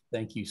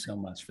 Thank you so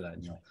much for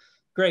that, Neal.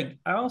 Greg,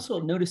 I also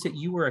noticed that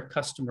you were a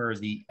customer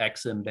of the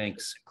EXIM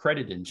Bank's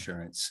credit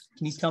insurance.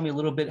 Can you tell me a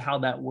little bit how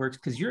that works?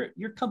 Because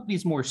your company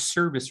is more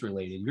service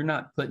related. You're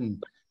not putting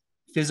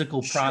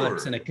physical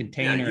products in a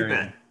container.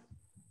 Yeah,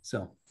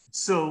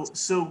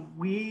 So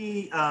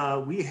we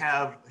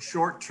have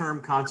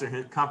short-term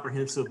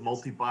comprehensive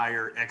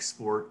multi-buyer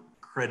export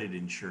credit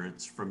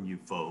insurance from you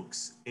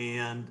folks.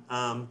 And,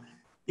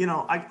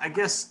 I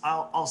guess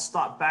I'll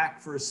stop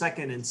back for a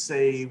second and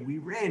say we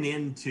ran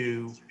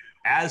into,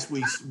 as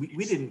we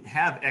didn't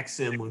have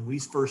EXIM when we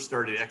first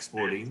started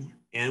exporting,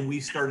 and we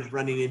started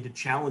running into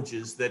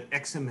challenges that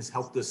EXIM has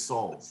helped us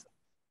solve.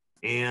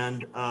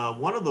 And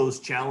one of those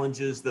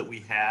challenges that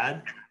we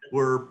had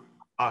were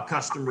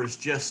customers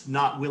just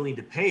not willing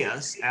to pay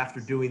us after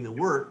doing the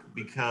work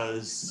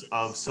because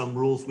of some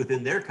rules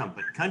within their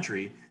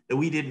country that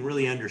we didn't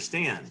really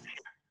understand.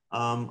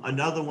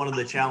 Another one of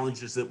the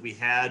challenges that we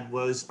had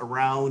was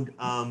around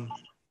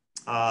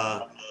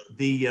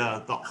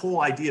the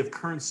whole idea of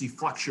currency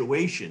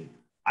fluctuation.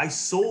 I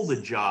sold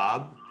a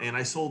job, and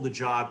I sold a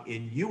job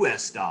in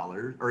US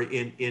dollars, or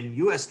in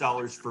US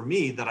dollars for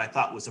me, that I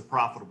thought was a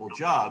profitable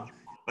job.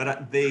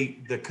 But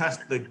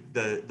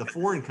the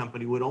foreign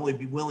company would only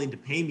be willing to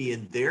pay me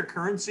in their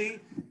currency.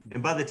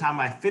 And by the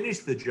time I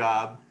finished the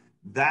job,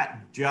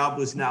 that job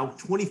was now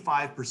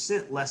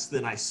 25% less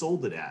than I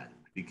sold it at,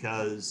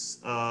 because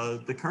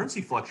the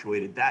currency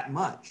fluctuated that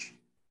much.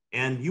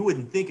 And you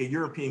wouldn't think a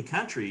European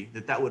country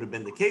that would have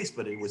been the case,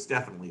 but it was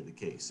definitely the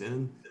case.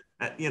 And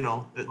you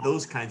know,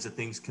 those kinds of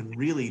things can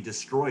really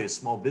destroy a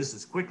small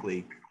business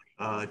quickly,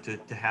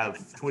 to have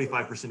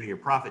 25% of your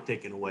profit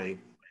taken away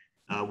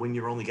when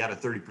you're only got a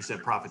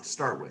 30% profit to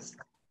start with.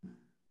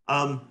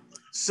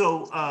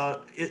 So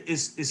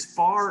as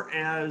far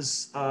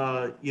as,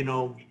 you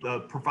know,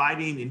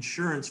 providing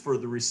insurance for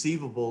the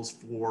receivables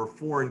for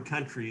foreign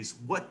countries,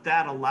 what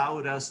that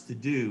allowed us to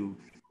do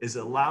is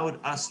allowed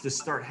us to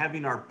start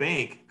having our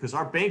bank, because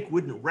our bank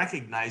wouldn't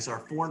recognize our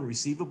foreign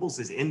receivables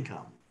as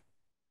income.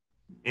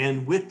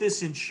 And with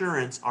this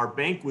insurance, our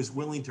bank was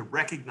willing to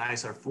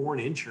recognize our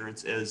foreign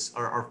insurance as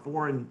our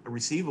foreign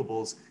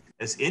receivables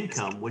as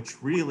income,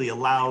 which really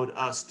allowed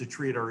us to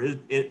treat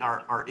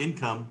our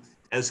income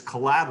as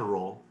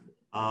collateral,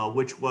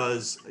 which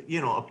was,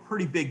 you know, a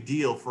pretty big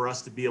deal for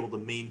us to be able to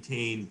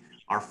maintain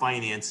our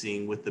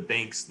financing with the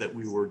banks that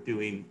we were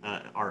doing,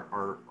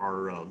 our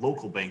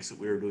local banks that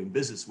we were doing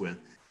business with.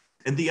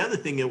 And the other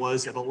thing it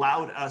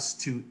allowed us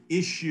to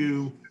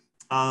issue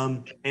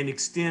and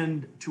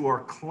extend to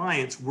our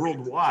clients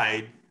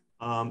worldwide,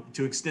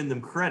 to extend them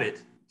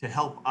credit to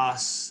help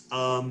us,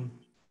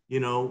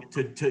 you know,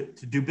 to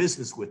do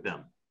business with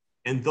them.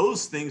 And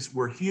those things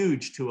were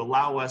huge to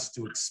allow us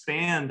to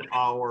expand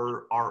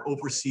our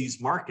overseas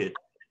market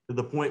to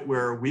the point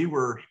where we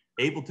were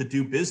able to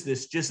do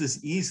business just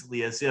as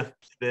easily as if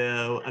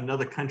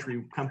another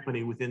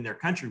company within their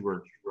country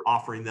were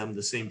offering them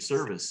the same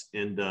service.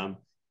 And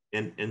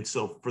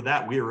so for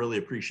that, we are really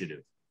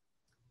appreciative.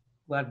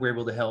 Glad we're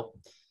able to help.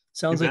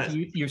 Sounds like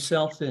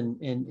yourself and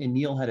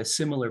Neal had a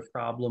similar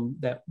problem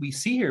that we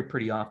see here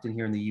pretty often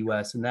here in the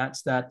US, and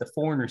that's that the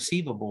foreign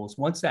receivables,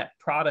 once that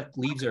product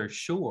leaves our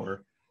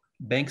shore,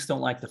 banks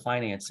don't like to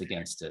finance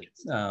against it.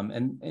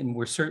 And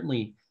we're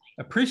certainly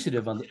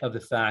appreciative of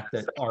the fact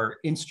that our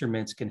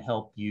instruments can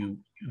help you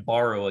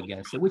borrow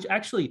against it, which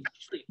actually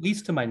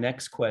leads to my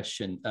next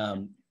question.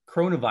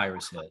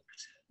 Coronavirus hit,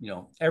 you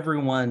know,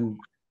 everyone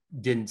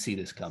didn't see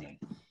this coming.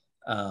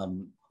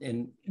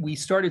 And we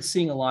started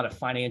seeing a lot of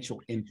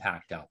financial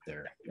impact out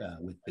there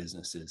with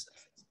businesses.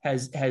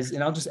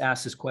 And I'll just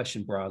ask this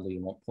question broadly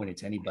and won't point it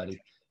to anybody.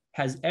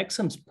 Has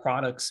EXIM's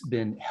products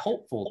been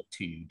helpful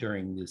to you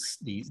during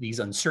these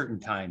uncertain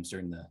times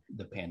during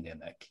the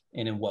pandemic?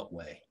 And in what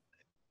way?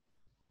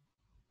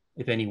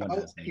 If anyone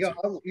has an answer.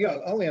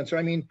 I'll answer.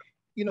 I mean,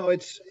 you know,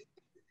 it's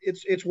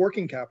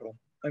working capital.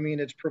 I mean,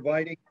 it's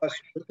providing us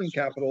working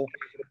capital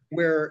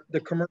where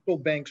the commercial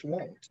banks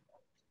won't.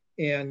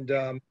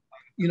 And,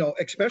 you know,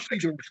 especially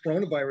during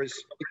coronavirus,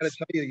 I got to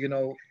tell you, you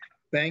know,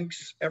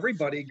 banks,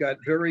 everybody got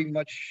very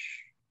much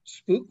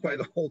spooked by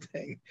the whole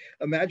thing.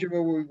 Imagine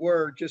where we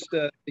were just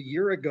a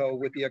year ago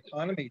with the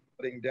economy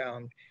shutting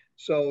down.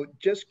 So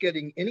just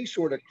getting any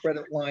sort of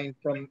credit line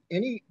from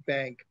any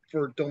bank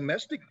for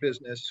domestic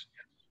business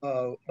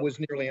was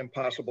nearly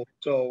impossible.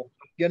 So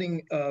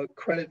getting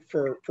credit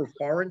for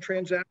foreign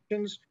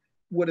transactions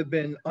would have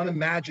been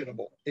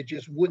unimaginable. It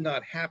just would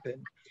not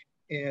happen.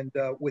 And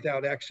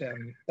without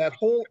EXIM, that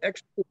whole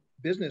export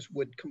business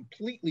would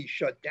completely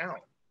shut down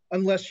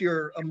unless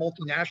you're a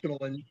multinational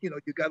and, you know,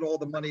 you got all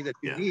the money that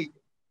you need.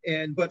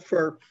 But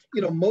for,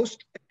 you know,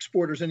 most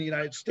exporters in the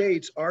United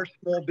States are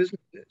small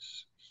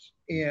businesses,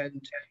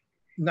 and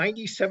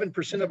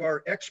 97% of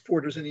our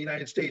exporters in the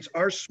United States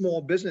are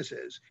small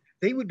businesses.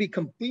 They would be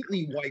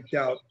completely wiped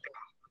out,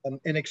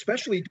 and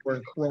especially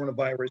during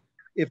coronavirus,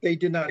 if they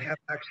did not have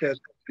access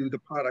to the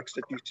products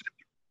that you see.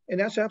 And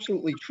that's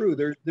absolutely true.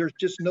 There's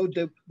just no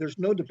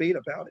debate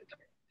about it.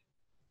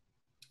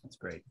 That's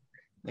great.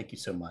 Thank you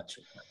so much.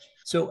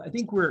 So I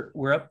think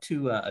we're up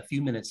to a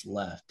few minutes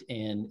left,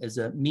 and as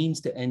a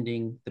means to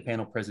ending the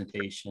panel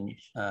presentation,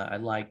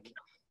 I'd like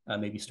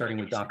maybe starting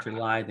with Dr.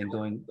 Lai, then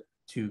going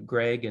to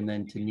Greg, and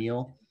then to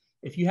Neal.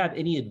 If you have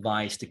any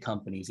advice to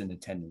companies in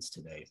attendance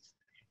today,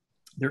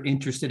 they're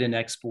interested in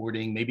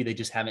exporting, maybe they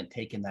just haven't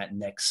taken that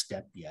next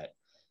step yet.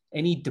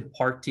 Any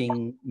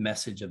departing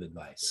message of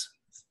advice?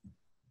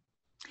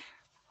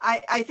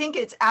 I think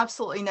it's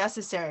absolutely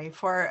necessary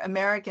for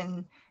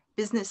American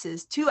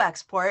businesses to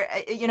export.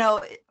 You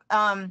know,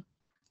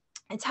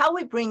 it's how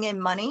we bring in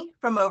money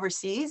from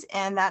overseas,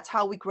 and that's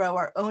how we grow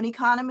our own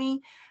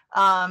economy.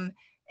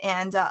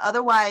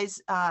 Otherwise,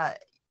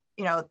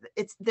 you know,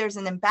 there's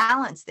an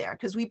imbalance there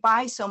because we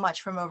buy so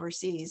much from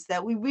overseas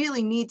that we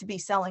really need to be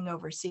selling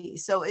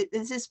overseas. So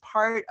this is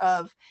part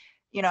of,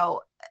 you know,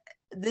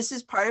 this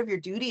is part of your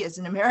duty as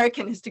an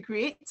American, is to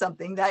create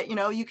something that, you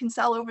know, you can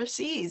sell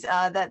overseas,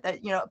 that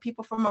you know,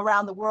 people from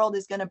around the world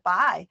is going to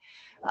buy.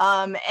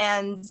 I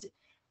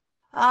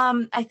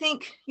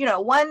think, you know,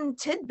 one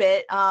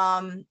tidbit,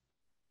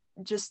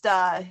 just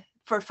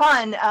for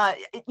fun,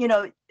 you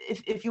know,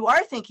 if you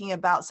are thinking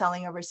about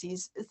selling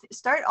overseas,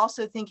 start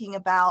also thinking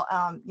about,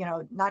 you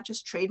know, not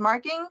just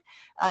trademarking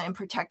and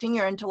protecting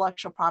your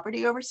intellectual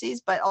property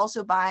overseas, but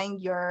also buying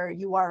your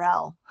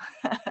URL.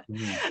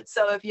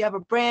 So if you have a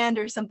brand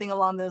or something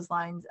along those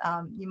lines,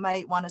 you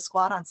might want to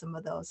squat on some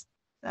of those.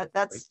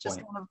 That's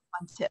just one of the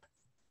fun tips.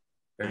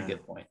 Very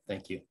good point.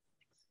 Thank you.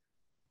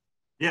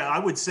 Yeah, I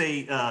would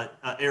say,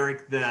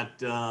 Eric, that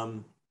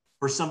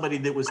for somebody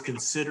that was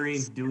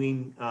considering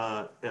doing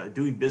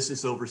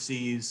business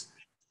overseas,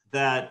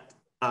 that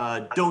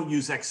don't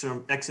use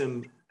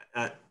EXIM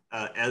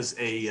as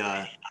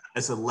a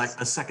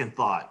second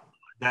thought.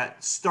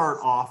 That start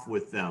off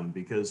with them,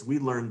 because we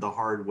learned the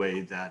hard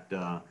way that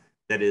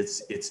that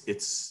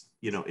it's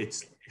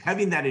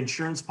having that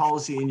insurance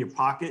policy in your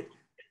pocket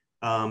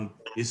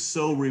is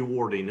so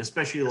rewarding,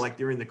 especially like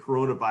during the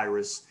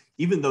coronavirus.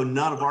 Even though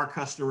none of our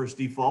customers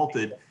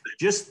defaulted,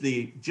 just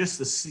the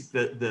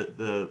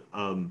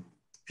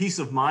peace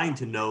of mind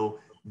to know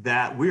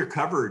that we're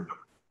covered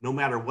no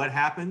matter what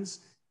happens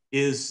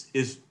is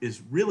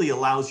really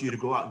allows you to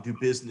go out and do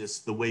business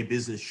the way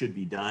business should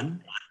be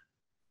done.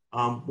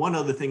 One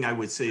other thing I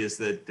would say is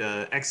that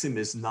EXIM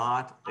is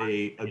not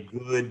a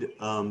good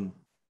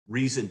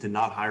reason to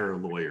not hire a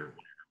lawyer.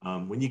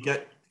 When you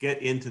get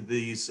into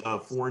these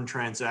foreign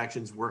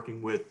transactions,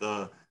 working with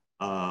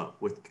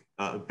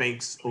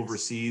banks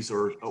overseas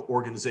or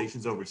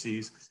organizations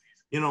overseas,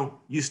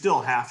 you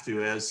still have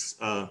to, as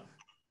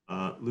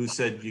Lou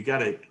said, you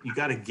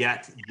gotta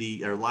get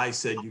the, or Lai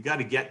said, you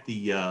gotta get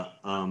the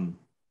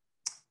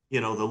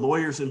the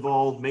lawyers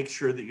involved. Make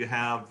sure that you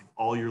have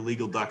all your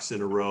legal ducks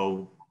in a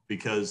row,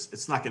 because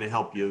it's not going to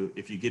help you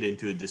if you get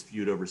into a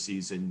dispute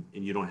overseas and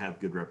you don't have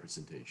good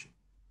representation.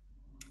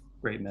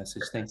 Great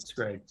message. Thanks,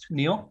 Greg.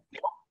 Neal?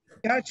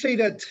 Yeah, I'd say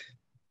that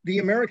the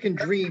American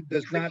dream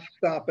does not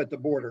stop at the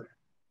border.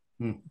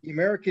 The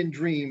American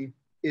dream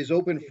is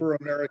open for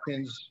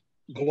Americans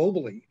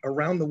globally,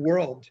 around the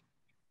world.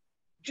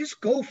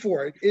 Just go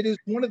for it. It is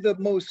one of the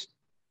most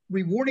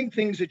rewarding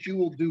things that you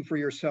will do for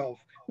yourself,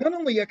 not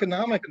only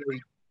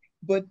economically,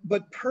 but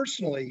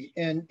personally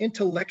and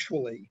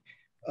intellectually.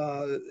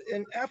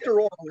 And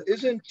after all,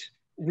 isn't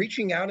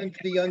reaching out into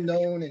the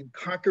unknown and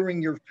conquering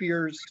your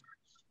fears,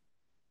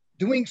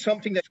 doing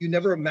something that you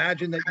never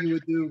imagined that you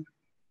would do,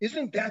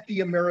 isn't that the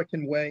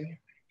American way?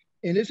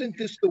 And isn't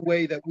this the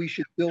way that we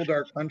should build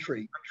our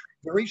country?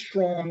 Very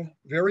strong,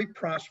 very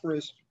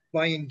prosperous,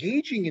 by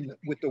engaging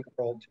with the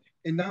world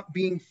and not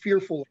being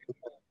fearful of the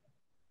world.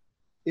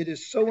 It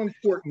is so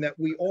important that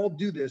we all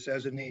do this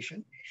as a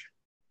nation.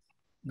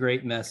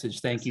 Great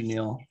message. Thank you,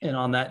 Neal. And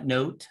on that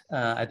note,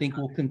 I think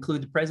we'll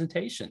conclude the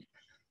presentation.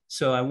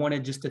 So I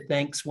wanted just to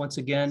thanks once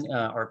again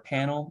our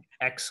panel.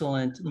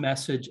 Excellent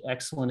message,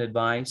 excellent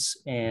advice.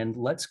 And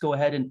let's go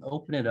ahead and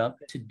open it up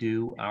to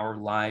do our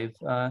live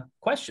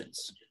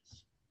questions.